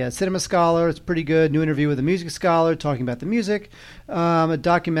with a cinema scholar. It's pretty good. New interview with a music scholar talking about the music. A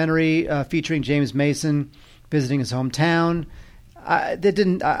documentary featuring James Mason visiting his hometown. I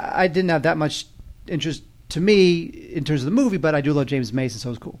didn't have that much interest to me in terms of the movie, but I do love James Mason, so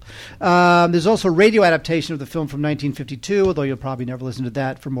it's cool. There's also a radio adaptation of the film from 1952, although you'll probably never listen to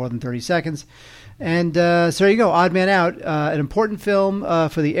that for more than 30 seconds. And so there you go, Odd Man Out, an important film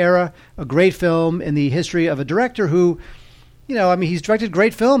for the era, a great film in the history of a director who, he's directed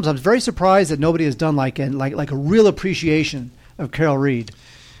great films. I'm very surprised that nobody has done like a real appreciation of Carol Reed.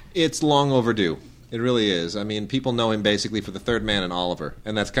 It's long overdue. It really is. I mean, people know him basically for The Third Man and Oliver,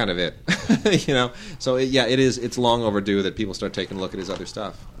 and that's kind of it. So it is. It's long overdue that people start taking a look at his other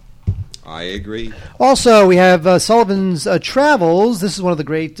stuff. I agree. Also, we have Sullivan's Travels. This is one of the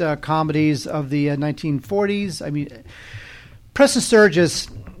great comedies of the 1940s. I mean, Preston Sturges.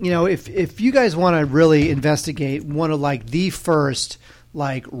 If you guys want to really investigate one of the first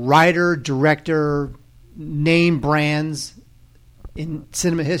writer director name brands in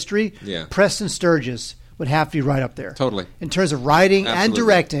cinema history, Preston Sturges would have to be right up there. Totally. In terms of writing and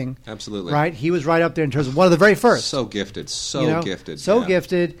directing. Absolutely. Right? He was right up there in terms of one of the very first. So gifted. So gifted. So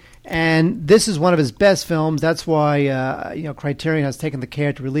gifted. And this is one of his best films. That's why Criterion has taken the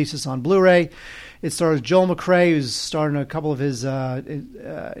care to release this on Blu-ray. It stars Joel McCrea, who's starred in a couple of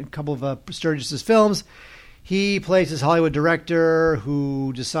Sturges' films. He plays this Hollywood director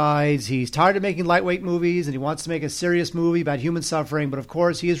who decides he's tired of making lightweight movies and he wants to make a serious movie about human suffering. But of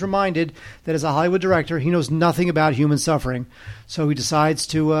course, he is reminded that as a Hollywood director, he knows nothing about human suffering. So he decides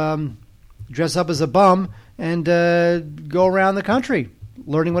to dress up as a bum and go around the country,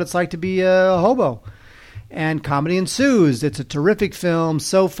 learning what it's like to be a hobo. And comedy ensues. It's a terrific film,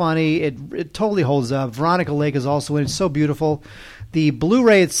 so funny. It totally holds up. Veronica Lake is also in it. It's so beautiful. The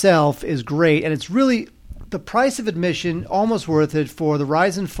Blu-ray itself is great, and it's really the price of admission, almost worth it, for The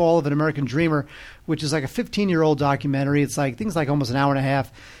Rise and Fall of an American Dreamer, which is like a 15-year-old documentary. It's almost an hour and a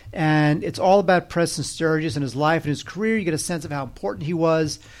half. And it's all about Preston Sturges and his life and his career. You get a sense of how important he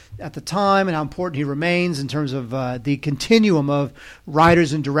was at the time and how important he remains in terms of the continuum of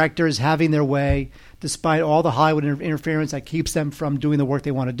writers and directors having their way, despite all the Hollywood interference that keeps them from doing the work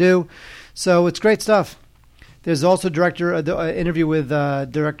they want to do. So it's great stuff. There's also the interview with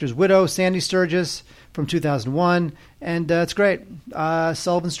director's widow, Sandy Sturges, from 2001, and it's great.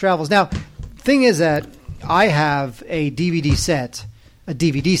 Sullivan's Travels. Now, thing is that I have a DVD set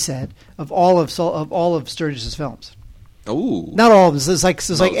of all of Sturges' films. Oh, not all of them. It's like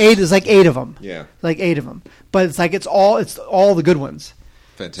eight. It's like eight of them. Yeah, like eight of them. But it's all the good ones.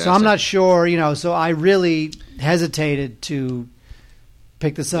 Fantastic. So I'm not sure, So I really hesitated to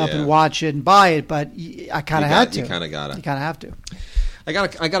pick this up and watch it and buy it, but I kind of had to. You kind of got it. You kind of have to. I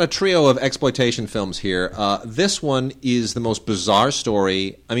got a trio of exploitation films here. This one is the most bizarre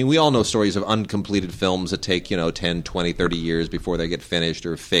story. I mean, we all know stories of uncompleted films that take 10, 20, 30 years before they get finished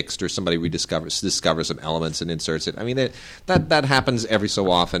or fixed, or somebody discovers some elements and inserts it. I mean, that happens every so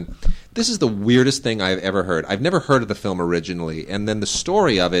often. This is the weirdest thing I've ever heard. I've never heard of the film originally, and then the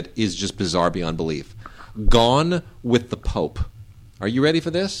story of it is just bizarre beyond belief. Gone with the Pope. Are you ready for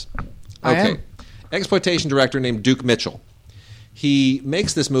this? I am. Exploitation director named Duke Mitchell. He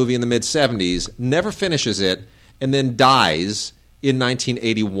makes this movie in the mid-'70s, never finishes it, and then dies in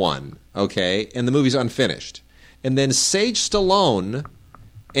 1981, okay? And the movie's unfinished. And then Sage Stallone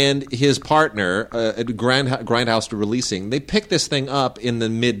and his partner at Grindhouse Releasing, they pick this thing up in the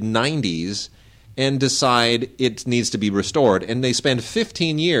mid-'90s and decide it needs to be restored. And they spend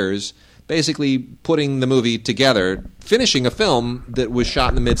 15 years basically putting the movie together, finishing a film that was shot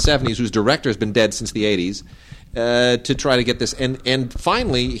in the mid-'70s, whose director has been dead since the '80s, to try to get this. And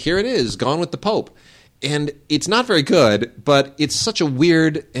finally, here it is, Gone with the Pope. And it's not very good, but it's such a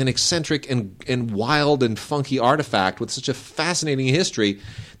weird and eccentric and wild and funky artifact with such a fascinating history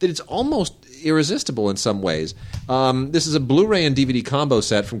that it's almost irresistible in some ways. This is a Blu-ray and DVD combo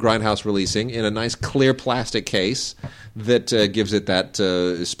set from Grindhouse Releasing in a nice clear plastic case that gives it that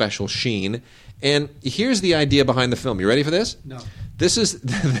special sheen. And here's the idea behind the film. You ready for this? No. This is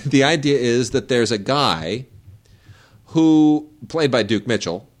the idea is that there's a guy who, played by Duke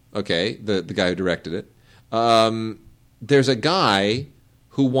Mitchell, okay, the guy who directed it. There's a guy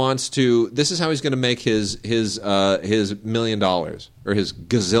who wants to. This is how he's going to make his $1 million or his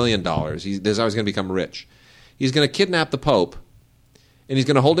gazillion dollars. This is how he's going to become rich. He's going to kidnap the Pope, and he's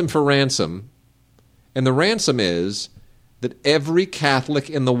going to hold him for ransom. And the ransom is that every Catholic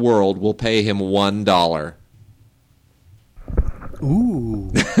in the world will pay him $1.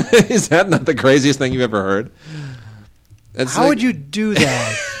 Ooh. Is that not the craziest thing you've ever heard? How would you do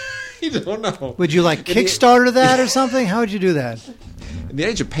that? I don't know. Would you Kickstarter that or something? How would you do that? In the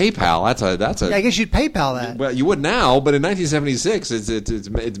age of PayPal, that's a. Yeah, I guess you'd PayPal that. Well, you would now, but in 1976,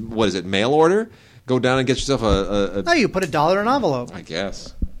 it's what is it? Mail order? Go down and get yourself a. No, you put $1 in an envelope. I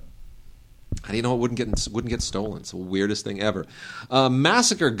guess. How do you know it wouldn't get stolen? It's the weirdest thing ever.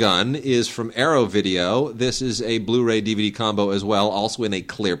 Massacre Gun is from Arrow Video. This is a Blu-ray DVD combo as well, also in a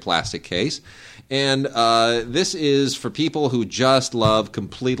clear plastic case. And this is for people who just love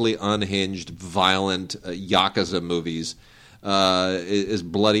completely unhinged, violent Yakuza movies, as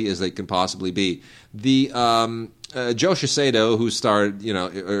bloody as they can possibly be. The Joe Shiseido, who starred,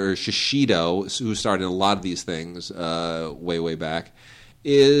 or Shishido, who starred in a lot of these things way back,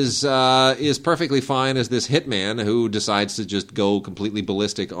 is perfectly fine as this hitman who decides to just go completely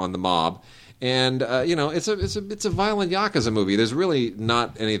ballistic on the mob. And it's a violent Yakuza movie. There's really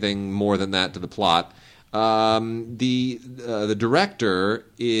not anything more than that to the plot. The director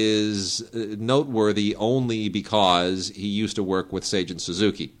is noteworthy only because he used to work with Seijun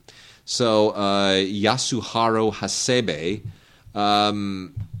Suzuki. So Yasuharu Hasebe,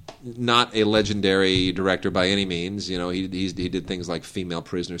 not a legendary director by any means. He did things like Female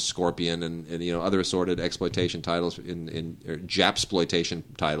Prisoner, Scorpion, and other assorted exploitation titles or Japsploitation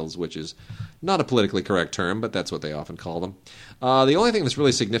titles, which is not a politically correct term, but that's what they often call them. The only thing that's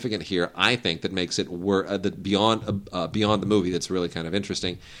really significant here, I think, that makes it beyond the movie that's really kind of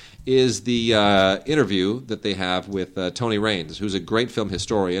interesting, is the interview that they have with Tony Raines, who's a great film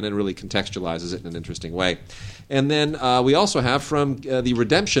historian and really contextualizes it in an interesting way. And then we also have from the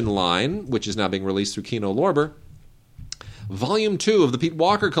Redemption line, which is now being released through Kino Lorber, Volume 2 of the Pete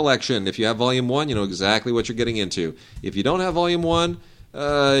Walker collection. If you have Volume 1, you know exactly what you're getting into. If you don't have Volume 1,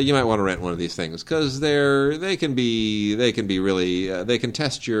 you might want to rent one of these things because they can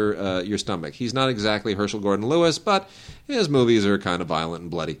test your stomach. He's not exactly Herschel Gordon Lewis, but his movies are kind of violent and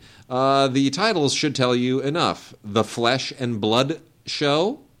bloody. The titles should tell you enough: The Flesh and Blood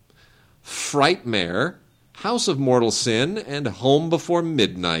Show, Frightmare, House of Mortal Sin, and Home Before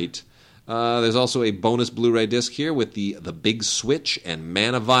Midnight. There's also a bonus Blu-ray disc here with the Big Switch and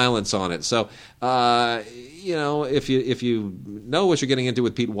Man of Violence on it. So, if you know what you're getting into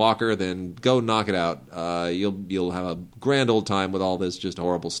with Pete Walker, then go knock it out. You'll have a grand old time with all this just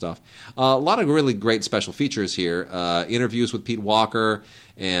horrible stuff. A lot of really great special features here. Interviews with Pete Walker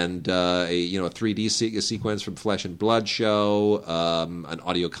and a 3D sequence from Flesh and Blood Show, an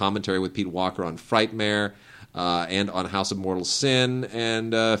audio commentary with Pete Walker on Frightmare. And on House of Mortal Sin,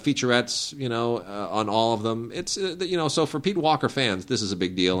 and featurettes, on all of them. It's, so for Pete Walker fans, this is a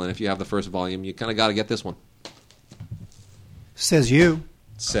big deal, and if you have the first volume, you kind of got to get this one. Says you.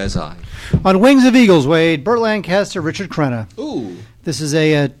 Says I. On Wings of Eagles, Wade, Burt Lancaster, Richard Crenna. Ooh. This is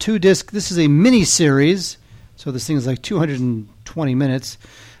a 2-disc, this is a mini-series So this thing is like 220 minutes.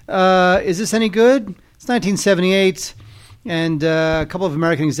 Is this any good? It's 1978, and a couple of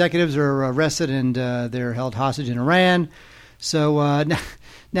American executives are arrested and they're held hostage in Iran. So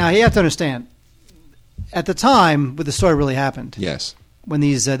now you have to understand, at the time when the story really happened. Yes. When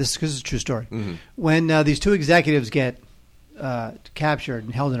these this is a true story. Mm-hmm. When these two executives get captured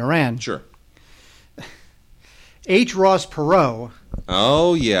and held in Iran. Sure. H. Ross Perot.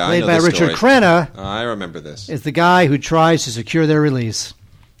 Oh yeah, played I know by this Richard story. Crenna. I remember this. Is the guy who tries to secure their release.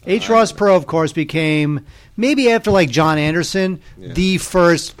 H. Ross Perot, of course, became maybe after like John Anderson, the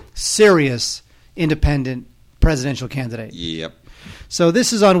first serious independent presidential candidate. Yep. So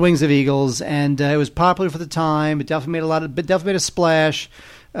this is on Wings of Eagles, and it was popular for the time. It definitely made a splash.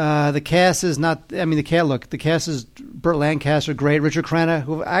 The cast is not. I mean, the cast is Burt Lancaster, great. Richard Crenna,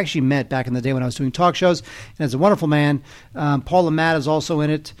 who I actually met back in the day when I was doing talk shows, and is a wonderful man. Paul Le Mat is also in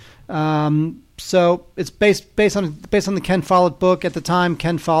it. So it's based on the Ken Follett book at the time.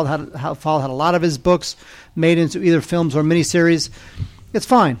 Ken Follett had a lot of his books made into either films or miniseries. It's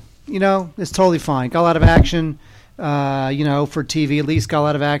fine. It's totally fine. Got a lot of action. For TV, at least got a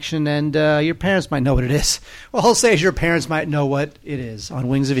lot of action, and your parents might know what it is. Well, I'll say your parents might know what it is on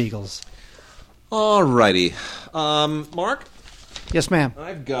Wings of Eagles. All righty. Mark? Yes, ma'am.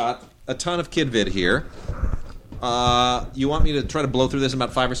 I've got a ton of KidVid here. You want me to try to blow through this in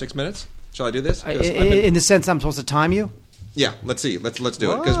about 5 or 6 minutes? Shall I do this? In the sense I'm supposed to time you? Yeah, let's see. Let's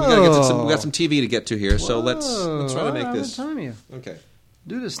do it, because we got some TV to get to here, so let's try to make this. I'm gonna time you. Okay.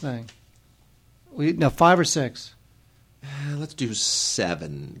 Do this thing. 5 or 6. Let's do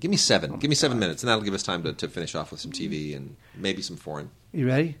 7. Give me 7. Give me 7 minutes, and that'll give us time to finish off with some TV and maybe some foreign. You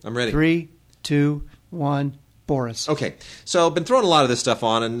ready? I'm ready. 3, 2, 1. Boris. Okay, so I've been throwing a lot of this stuff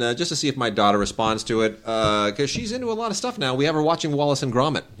on, and just to see if my daughter responds to it, because she's into a lot of stuff now. We have her watching Wallace and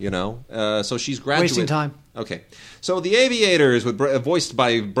Gromit, so she's graduated. Wasting time. Okay, so The Aviators, voiced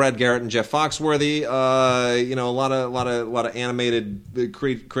by Brad Garrett and Jeff Foxworthy. A lot of animated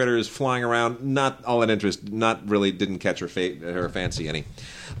critters flying around. Not all that interest. Not really. Didn't catch her fancy any.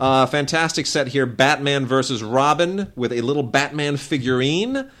 Fantastic set here. Batman versus Robin with a little Batman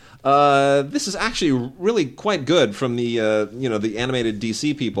figurine. This is actually really quite good from the the animated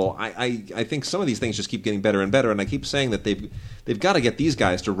DC people. I think some of these things just keep getting better and better, and I keep saying that they've got to get these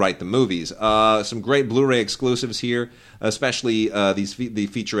guys to write the movies. Some great Blu-ray exclusives here, especially the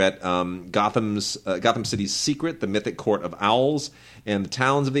featurette Gotham City's Secret, the Mythic Court of Owls, and the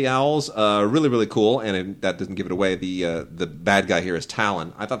Talons of the Owls. Really, really cool, and that doesn't give it away. The bad guy here is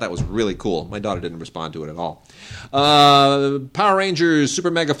Talon. I thought that was really cool. My daughter didn't respond to it at all. Power Rangers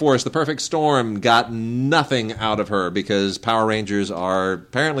Super Mega Force, The Perfect Storm, got nothing out of her because Power Rangers are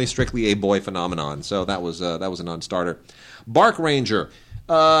apparently strictly a boy phenomenon. So that was a non-starter. Bark Ranger,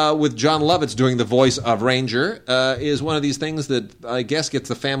 with John Lovitz doing the voice of Ranger, is one of these things that I guess gets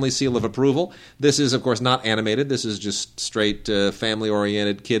the family seal of approval. This is, of course, not animated. This is just straight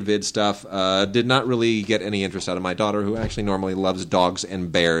family-oriented KidVid stuff. Did not really get any interest out of my daughter, who actually normally loves dogs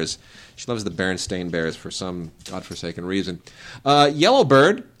and bears. She loves the Berenstain Bears for some godforsaken reason.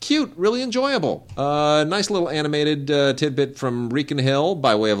 Yellowbird, cute, really enjoyable. Nice little animated tidbit from Rican Hill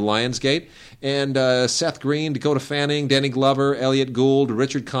by way of Lionsgate. And Seth Green, Dakota Fanning, Danny Glover, Elliot Gould,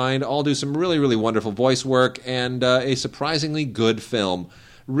 Richard Kind all do some really, really wonderful voice work and a surprisingly good film.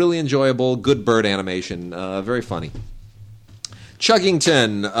 Really enjoyable, good bird animation, very funny.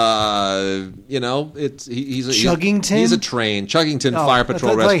 Chuggington, he's Chuggington? He's a train. Chuggington Fire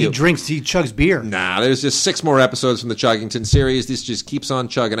Patrol Rescue. Like he chugs beer. Nah, there's just 6 more episodes from the Chuggington series. This just keeps on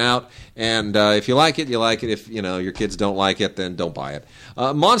chugging out. And if you like it, you like it. If your kids don't like it, then don't buy it.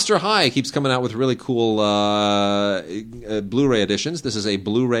 Monster High keeps coming out with really cool Blu-ray editions. This is a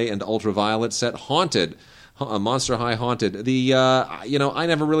Blu-ray and Ultraviolet set. Haunted. Monster High Haunted. I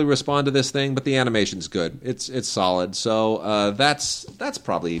never really respond to this thing, but the animation's good. It's solid. So that's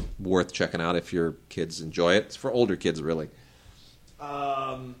probably worth checking out if your kids enjoy it. It's for older kids, really.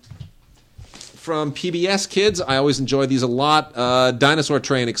 From PBS Kids, I always enjoy these a lot. Dinosaur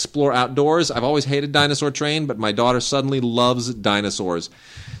Train, Explore Outdoors. I've always hated Dinosaur Train, but my daughter suddenly loves dinosaurs,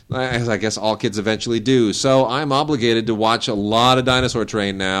 as I guess all kids eventually do. So I'm obligated to watch a lot of Dinosaur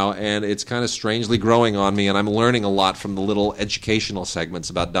Train now, and it's kind of strangely growing on me, and I'm learning a lot from the little educational segments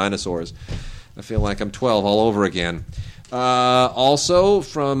about dinosaurs. I feel like I'm 12 all over again. Also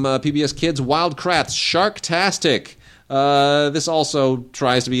from PBS Kids, Wild Kratts, Sharktastic. This also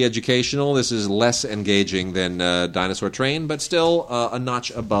tries to be educational. This is less engaging than Dinosaur Train, but still a notch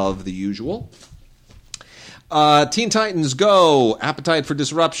above the usual. Teen Titans Go! Appetite for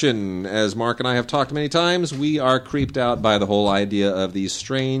Disruption. As Mark and I have talked many times, we are creeped out by the whole idea of these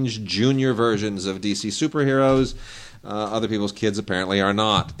strange junior versions of DC superheroes. Other people's kids apparently are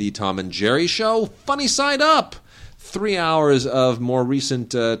not. The Tom and Jerry Show, funny side up. 3 hours of more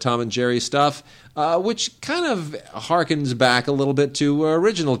recent Tom and Jerry stuff, which kind of harkens back a little bit to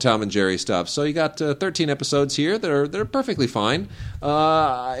original Tom and Jerry stuff. So you got 13 episodes here that are perfectly fine,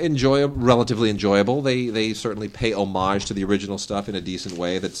 relatively enjoyable. They certainly pay homage to the original stuff in a decent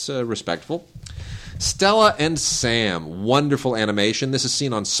way that's respectful. Stella and Sam, wonderful animation. This is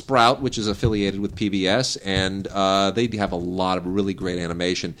seen on Sprout, which is affiliated with PBS, and they have a lot of really great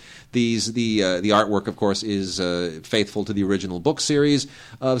animation. The artwork, of course, is faithful to the original book series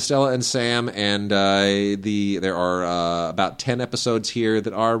of Stella and Sam, and there are about 10 episodes here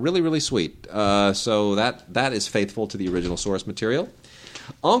that are really, really sweet. So that is faithful to the original source material.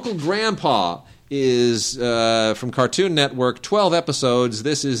 Uncle Grandpa is from Cartoon Network, 12 episodes.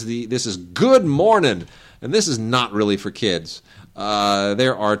 This is Good Morning, and this is not really for kids.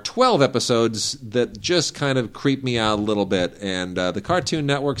 There are 12 episodes that just kind of creep me out a little bit, and the Cartoon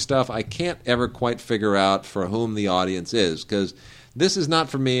Network stuff, I can't ever quite figure out for whom the audience is, because this is not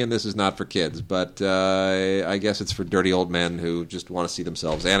for me and this is not for kids, but I guess it's for dirty old men who just want to see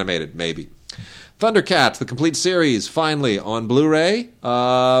themselves animated, maybe. Thundercats, the complete series, finally on Blu-ray.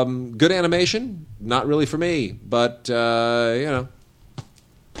 Good animation, not really for me, but, go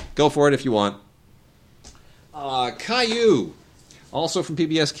for it if you want. Caillou, also from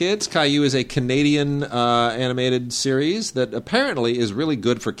PBS Kids. Caillou is a Canadian animated series that apparently is really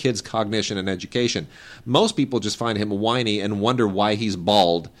good for kids' cognition and education. Most people just find him whiny and wonder why he's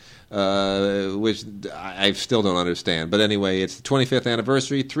bald. Which I still don't understand. But anyway, it's the 25th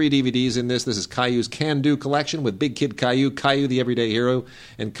anniversary, 3 DVDs in this. This is Caillou's Can Do collection with Big Kid Caillou, Caillou the Everyday Hero,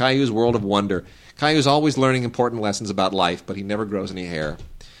 and Caillou's World of Wonder. Caillou's always learning important lessons about life, but he never grows any hair.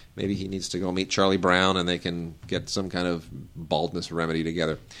 Maybe he needs to go meet Charlie Brown and they can get some kind of baldness remedy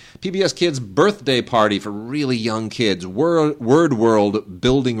together. PBS Kids Birthday Party for really young kids. Word World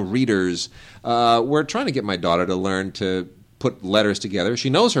Building Readers. We're trying to get my daughter to learn to put letters together.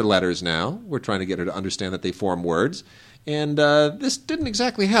 She knows her letters now. We're trying to get her to understand that they form words. And this didn't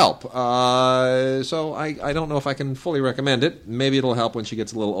exactly help. So I don't know if I can fully recommend it. Maybe it'll help when she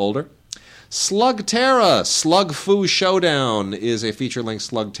gets a little older. Slugterra, Slug Fu Showdown is a feature-length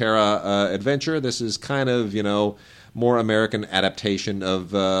Slugterra adventure. This is kind of, more American adaptation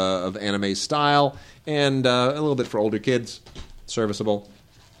of anime style, and a little bit for older kids. Serviceable.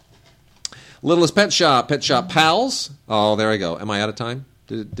 Littlest Pet Shop Pals. Oh, there I go. Am I out of time?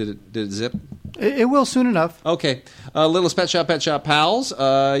 Did it zip? It will soon enough. Okay. Littlest Pet Shop Pals.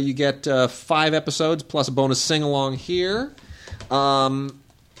 You get 5 episodes plus a bonus sing-along here.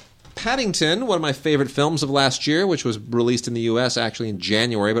 Paddington, one of my favorite films of last year, which was released in the U.S. actually in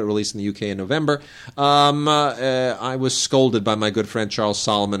January, but released in the U.K. in November. I was scolded by my good friend Charles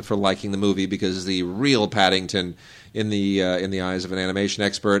Solomon for liking the movie because the real Paddington, in the eyes of an animation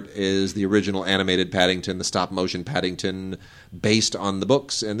expert, is the original animated Paddington, the stop-motion Paddington, based on the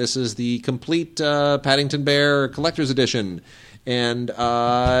books. And this is the complete Paddington Bear Collector's Edition. And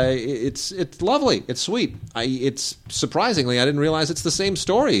it's lovely. It's sweet. It's surprisingly, I didn't realize it's the same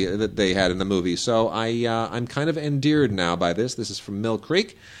story that they had in the movie. So I'm kind of endeared now by this. This is from Mill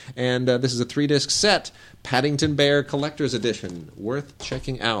Creek, and this is a 3-disc set, Paddington Bear Collector's Edition, worth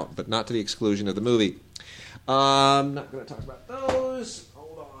checking out, but not to the exclusion of the movie. I'm not going to talk about those.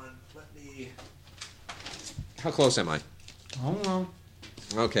 Hold on. How close am I? Hold on.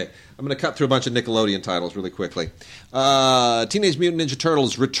 Okay, I'm going to cut through a bunch of Nickelodeon titles really quickly. Teenage Mutant Ninja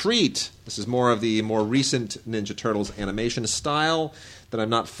Turtles Retreat. This is more of the more recent Ninja Turtles animation style that I'm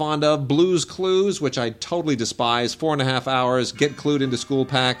not fond of. Blue's Clues, which I totally despise. 4.5 hours. Get clued into school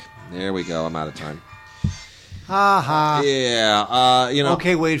pack. There we go. I'm out of time. Ha ha. Yeah.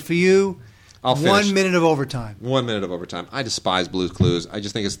 Okay, wait for you. I'll finish. 1 minute of overtime. 1 minute of overtime. I despise Blue's Clues. I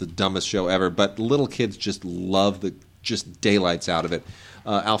just think it's the dumbest show ever. But little kids just love the daylights out of it.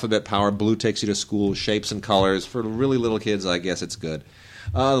 Alphabet Power, Blue Takes You to School, Shapes and Colors. For really little kids, I guess it's good.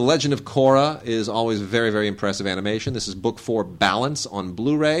 The Legend of Korra is always very, very impressive animation. This is Book 4 Balance on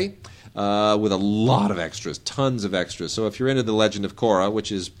Blu-ray with a lot of extras, tons of extras. So if you're into The Legend of Korra,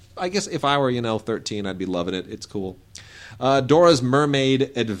 which is, I guess if I were, 13, I'd be loving it. It's cool. Dora's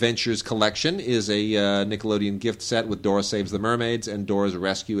Mermaid Adventures Collection is a Nickelodeon gift set with Dora Saves the Mermaids and Dora's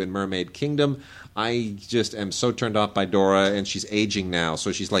Rescue in Mermaid Kingdom. I just am so turned off by Dora, and she's aging now,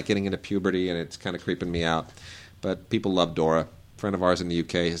 so she's like getting into puberty, and it's kind of creeping me out. But people love Dora. A friend of ours in the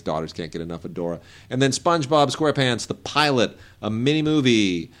UK, his daughters can't get enough of Dora. And then SpongeBob SquarePants, the pilot, a mini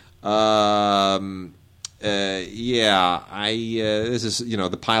movie. this is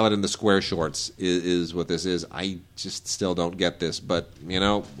the pilot in the square shorts is what this is. I just still don't get this, but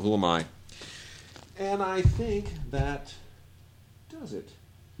who am I? And I think that does it.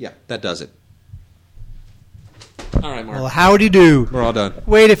 Yeah, that does it. All right, Mark. Well, howdy do. We're all done.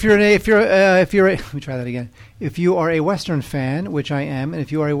 Wait, let me try that again. If you are a Western fan, which I am, and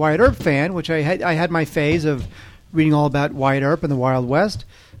if you are a Wyatt Earp fan, which I had my phase of reading all about Wyatt Earp and the Wild West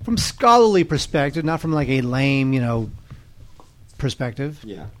from scholarly perspective, not from like a lame, perspective.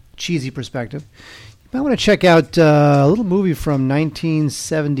 Yeah. Cheesy perspective. You might want to check out a little movie from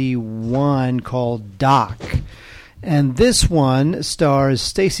 1971 called Doc. And this one stars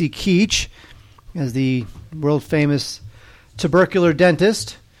Stacy Keach as the world-famous tubercular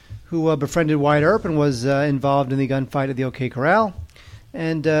dentist who befriended Wyatt Earp and was involved in the gunfight at the OK Corral.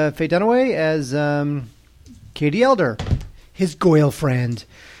 And Faye Dunaway as Katie Elder, his girlfriend.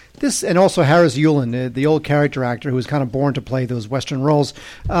 This, and also Harris Yulin, the old character actor who was kind of born to play those Western roles.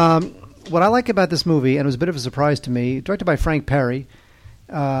 What I like about this movie, and it was a bit of a surprise to me, directed by Frank Perry,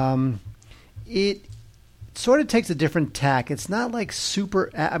 it sort of takes a different tack. It's not like super...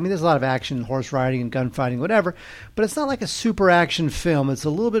 there's a lot of action, horse riding and gunfighting, whatever, but it's not like a super action film. It's a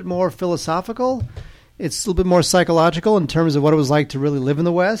little bit more philosophical. It's a little bit more psychological in terms of what it was like to really live in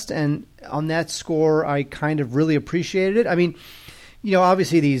the West, and on that score, I kind of really appreciated it.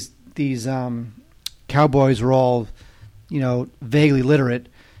 Obviously these cowboys were all, vaguely literate,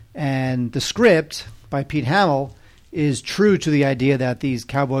 and the script by Pete Hamill is true to the idea that these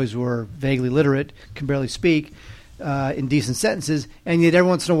cowboys were vaguely literate, can barely speak in decent sentences, and yet every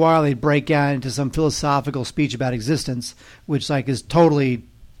once in a while they'd break out into some philosophical speech about existence, which is totally,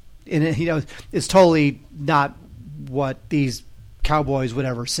 is totally not what these cowboys would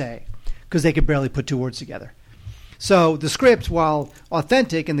ever say, because they could barely put two words together. So the script, while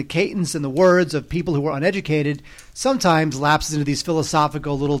authentic in the cadence and the words of people who were uneducated, sometimes lapses into these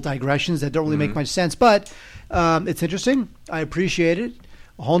philosophical little digressions that don't really make much sense. But it's interesting. I appreciate it.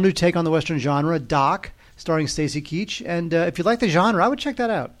 A whole new take on the Western genre, Doc, starring Stacy Keach. And if you like the genre, I would check that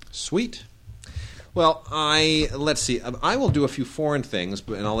out. Sweet. Well, let's see. I will do a few foreign things,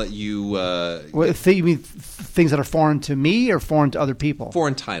 and I'll let you... you mean things that are foreign to me or foreign to other people?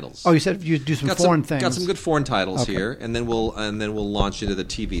 Foreign titles. Oh, you said you do some foreign things. Got some good foreign titles here, and then we'll launch into the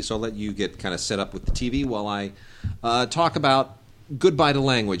TV. So I'll let you get kind of set up with the TV while I talk about Goodbye to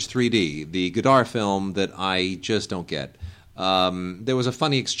Language 3D, the Godard film that I just don't get. There was a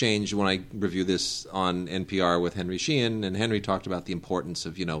funny exchange when I reviewed this on NPR with Henry Sheehan, and Henry talked about the importance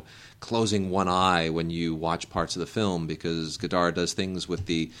of, closing one eye when you watch parts of the film, because Godard does things with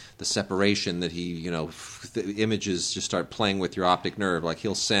the separation that he, the images just start playing with your optic nerve. Like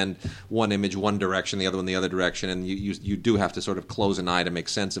he'll send one image one direction, the other one the other direction, and you do have to sort of close an eye to make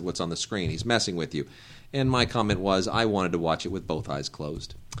sense of what's on the screen. He's messing with you. And my comment was I wanted to watch it with both eyes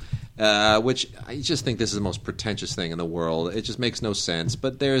closed. Which I just think this is the most pretentious thing in the world. It just makes no sense.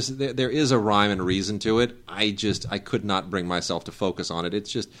 But there is a rhyme and reason to it. I could not bring myself to focus on it.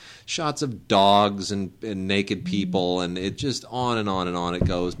 It's just shots of dogs and naked people, and it just on and on and on it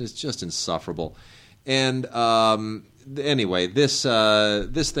goes, and it's just insufferable. And anyway, this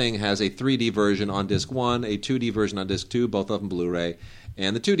thing has a 3D version on disc 1, a 2D version on disc 2, both of them Blu-ray.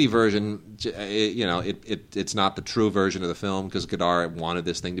 And the 2D version, it's not the true version of the film, because Godard wanted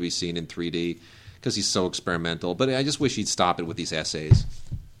this thing to be seen in 3D because he's so experimental. But I just wish he'd stop it with these essays,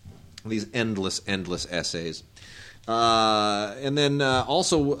 these endless essays. And then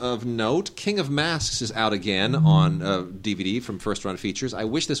also of note, King of Masks is out again on DVD from First Run Features. I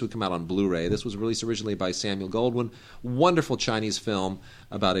wish this would come out on Blu-ray. This was released originally by Samuel Goldwyn. Wonderful Chinese film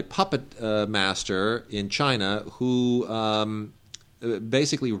about a puppet master in China who...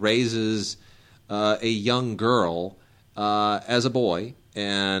 basically raises a young girl as a boy,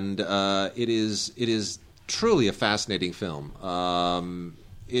 and it is truly a fascinating film.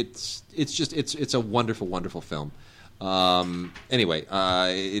 It's a wonderful film. Anyway,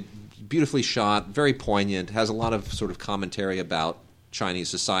 it beautifully shot, very poignant, has a lot of sort of commentary about Chinese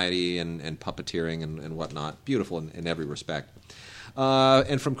society and puppeteering and whatnot. Beautiful in every respect.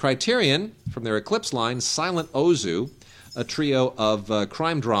 And from Criterion, from their Eclipse line, Silent Ozu, a trio of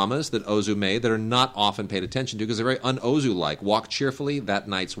crime dramas that Ozu made that are not often paid attention to because they're very un-Ozu-like. Walk Cheerfully, That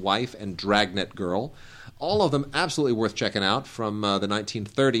Night's Wife, and Dragnet Girl. All of them absolutely worth checking out from the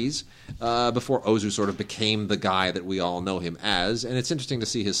 1930s, before Ozu sort of became the guy that we all know him as. And it's interesting to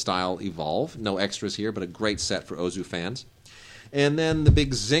see his style evolve. No extras here, but a great set for Ozu fans. And then the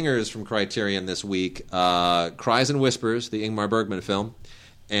big zingers from Criterion this week, Cries and Whispers, the Ingmar Bergman film,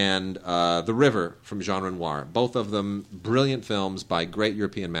 and The River from Jean Renoir. Both of them brilliant films by great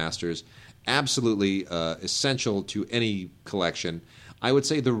European masters. absolutely essential to any collection. I would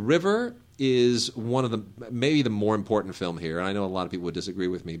say The River is one of maybe the more important film here, and I know a lot of people would disagree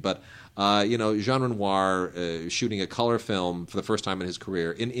with me, but Jean Renoir shooting a color film for the first time in his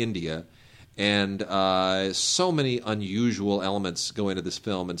career in India, and so many unusual elements go into this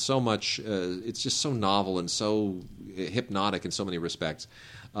film, and so much it's just so novel and so hypnotic in so many respects.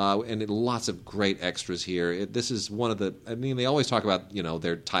 And lots of great extras here. This is one of they always talk about,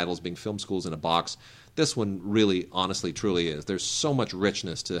 their titles being film schools in a box. This one really, honestly, truly is. There's so much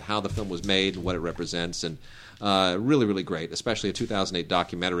richness to how the film was made and what it represents, and really, really great. Especially a 2008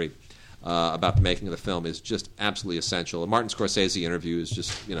 documentary about the making of the film is just absolutely essential. A Martin Scorsese interview is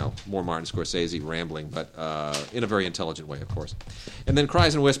just, more Martin Scorsese rambling, but in a very intelligent way, of course. And then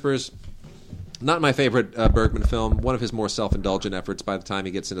Cries and Whispers. Not my favorite Bergman film. One of his more self-indulgent efforts. By the time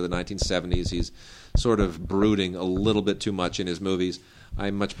he gets into the 1970s, he's sort of brooding a little bit too much in his movies. I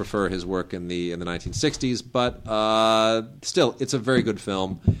much prefer his work in the 1960s, but still, it's a very good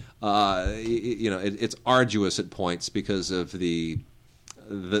film. It's arduous at points because of the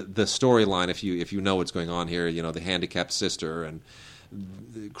storyline. If you know what's going on here, the handicapped sister and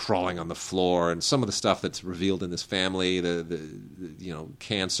crawling on the floor, and some of the stuff that's revealed in this family, the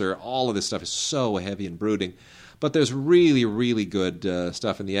cancer, all of this stuff is so heavy and brooding. But there's really, really good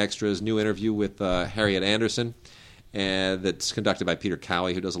stuff in the extras. New interview with Harriet Anderson, that's conducted by Peter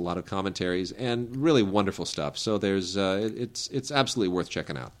Cowie, who does a lot of commentaries, and really wonderful stuff. So there's it's absolutely worth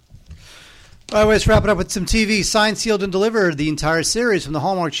checking out. All right, let's wrap it up with some TV. Signed, Sealed, and Delivered, the entire series from the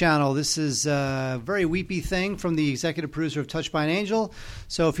Hallmark Channel. This is a very weepy thing from the executive producer of Touched by an Angel.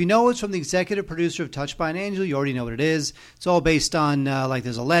 So if you know it's from the executive producer of Touched by an Angel, you already know what it is. It's all based on,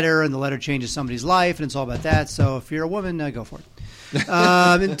 there's a letter, and the letter changes somebody's life, and it's all about that. So if you're a woman, go for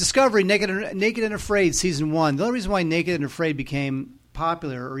it. In Discovery, Naked and Afraid, Season 1. The only reason why Naked and Afraid became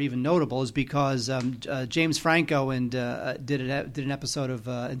popular or even notable is because James Franco did an episode of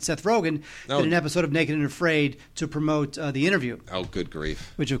and Seth Rogen did an episode of Naked and Afraid to promote The Interview. Oh, good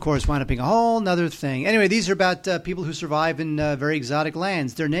grief! Which of course wound up being a whole nother thing. Anyway, these are about people who survive in very exotic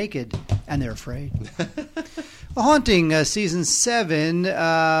lands. They're naked and they're afraid. A Haunting, Season 7.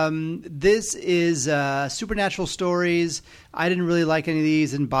 This is supernatural stories. I didn't really like any of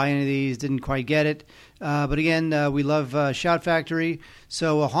these, didn't buy any of these, didn't quite get it. But again, we love Shout Factory.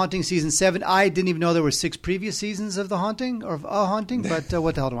 So, A Haunting Season 7. I didn't even know there were 6 previous seasons of The Haunting, or of A Haunting, but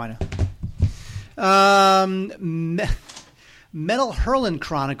what the hell do I know? Metal Hurlant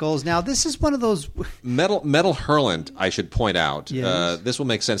Chronicles. Now, this is one of those... Metal Hurlant, I should point out. Yes. This will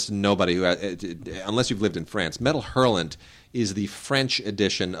make sense to nobody, unless you've lived in France. Metal Hurlant is the French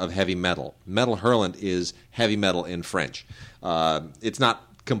edition of heavy metal. Metal Hurlant is heavy metal in French. It's not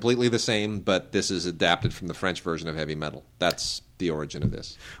completely the same, but this is adapted from the French version of heavy metal. That's the origin of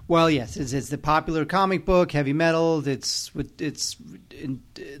this. Well, yes, it's the popular comic book, heavy metal. They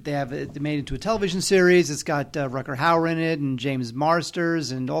have it made into a television series. It's got Rutger Hauer in it and James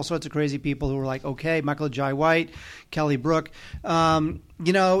Marsters and all sorts of crazy people who were like, okay, Michael Jai White, Kelly Brook.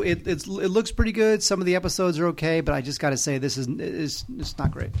 It looks pretty good. Some of the episodes are okay, but I just got to say this is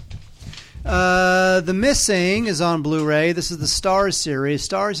not great. The Missing is on Blu-ray. This is the Starz series.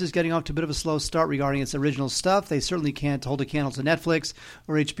 Starz is getting off to a bit of a slow start regarding its original stuff. They certainly can't hold a candle to Netflix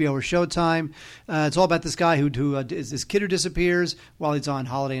or HBO or Showtime. It's all about this guy who is this kid who disappears while he's on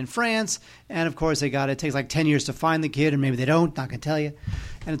holiday in France. And, of course, it takes like 10 years to find the kid, or maybe they don't. Not going to tell you.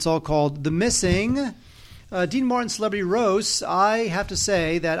 And it's all called The Missing. Dean Martin Celebrity Roast. I have to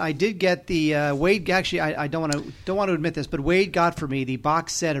say that I did get the Wade. Actually, I don't want to admit this, but Wade got for me the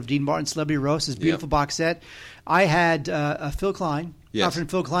box set of Dean Martin Celebrity Roast. This beautiful box set. I had Phil Klein, our friend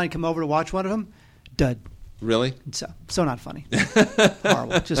Phil Klein, come over to watch one of them. Dud. Really? So not funny.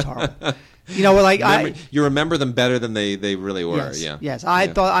 Horrible. Just horrible. We're like you remember them better than they really were. Yes, yeah. Yes. I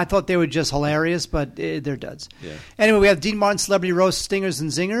thought they were just hilarious, but they're duds. Yeah. Anyway, we have Dean Martin Celebrity Roast Stingers and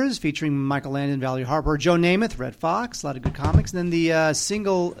Zingers featuring Michael Landon, Valerie Harper, Joe Namath, Red Fox, a lot of good comics, and then the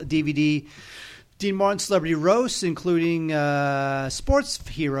single DVD Dean Martin Celebrity Roasts, including sports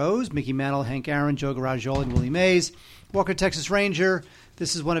heroes Mickey Mantle, Hank Aaron, Joe Garagiola, and Willie Mays, Walker Texas Ranger.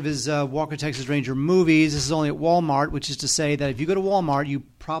 This is one of his Walker Texas Ranger movies. This is only at Walmart, which is to say that if you go to Walmart, you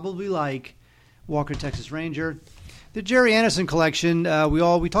probably like Walker Texas Ranger. The Jerry Anderson collection.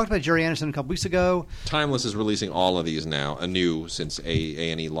 We talked about Jerry Anderson a couple weeks ago. Timeless is releasing all of these now anew since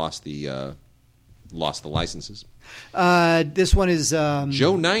A&E lost the licenses. This one is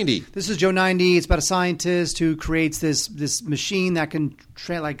Joe 90. This is Joe 90. It's about a scientist who creates this machine that can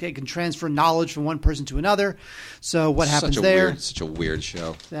it can transfer knowledge from one person to another. So what happens there? Such a weird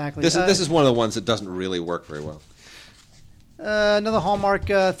show. Exactly. This is one of the ones that doesn't really work very well. Another Hallmark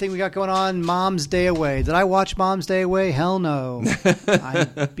thing we got going on, Mom's Day Away. Did I watch Mom's Day Away? Hell no.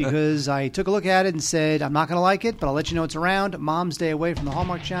 Because I took a look at it and said, I'm not going to like it, but I'll let you know it's around. Mom's Day Away from the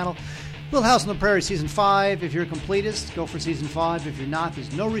Hallmark Channel. Little House on the Prairie, Season 5. If you're a completist, go for Season 5. If you're not,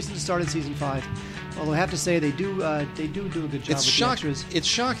 there's no reason to start at Season 5. Although I have to say, they do a good job with the extras. It's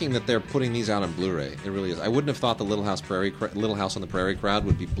shocking that they're putting these out on Blu-ray. It really is. I wouldn't have thought the Little House on the Prairie crowd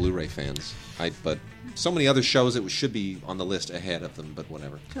would be Blu-ray fans. But so many other shows that should be on the list ahead of them, but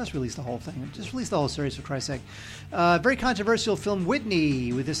whatever. Just release the whole thing. Just release the whole series, for Christ's sake. Very controversial film,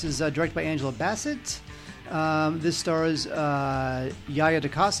 Whitney. This is directed by Angela Bassett. This stars Yaya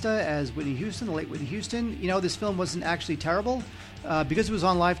DaCosta as Whitney Houston, the late Whitney Houston. You know, this film wasn't actually terrible. Because it was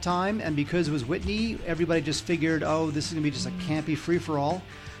on Lifetime and because it was Whitney, everybody just figured, oh, this is going to be just a campy free-for-all.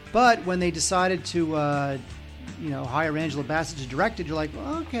 But when they decided to, hire Angela Bassett to direct it, you're like,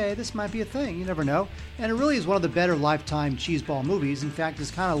 well, okay, this might be a thing. You never know. And it really is one of the better Lifetime cheeseball movies. In fact, it's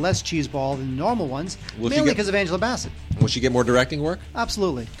kind of less cheeseball than normal ones, mainly because of Angela Bassett. Will she get more directing work?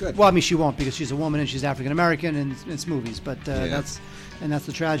 Absolutely. Good. Well, I mean, she won't because she's a woman and she's African-American and it's movies. But that's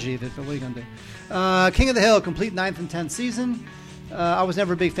the tragedy of it. But what are you going to do? King of the Hill, complete 9th and 10th season. I was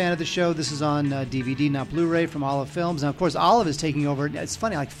never a big fan of the show. This is on DVD, not Blu-ray, from Olive Films. Now, of course, Olive is taking over. It's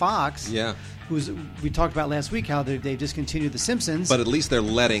funny, like Fox, we talked about last week how they discontinued The Simpsons. But at least they're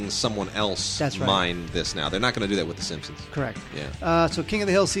letting someone else mine this now. They're not going to do that with The Simpsons. Correct. Yeah. So King of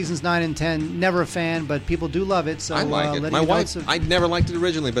the Hill seasons 9 and 10, never a fan, but people do love it. So I like it. My wife, I never liked it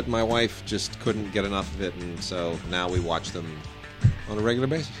originally, but my wife just couldn't get enough of it, and so now we watch them on a regular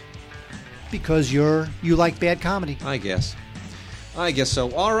basis. Because you like bad comedy. I guess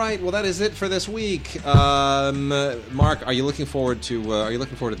so. All right. Well, that is it for this week. Mark, are you looking forward to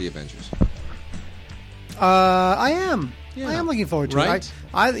the Avengers? I am. Yeah. I am looking forward to it.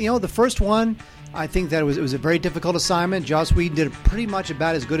 The first one, I think that it was a very difficult assignment. Joss Whedon did pretty much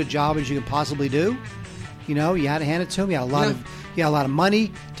about as good a job as you could possibly do. You know, you had to hand it to him. He had a lot of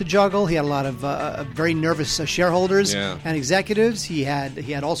money to juggle. He had a lot of very nervous shareholders and executives. He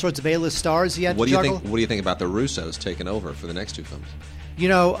had all sorts of A-list stars he had to juggle. What do you think about the Russos taking over for the next two films? You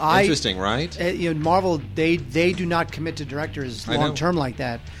know, interesting, right? Marvel, they do not commit to directors long term like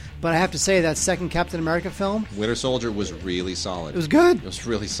that. But I have to say that second Captain America film, Winter Soldier, was really solid. It was good. It was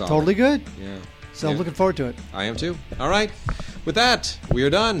really solid. Totally good. Yeah. So I'm looking forward to it. I am too. All right. With that, we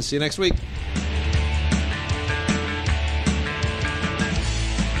are done. See you next week.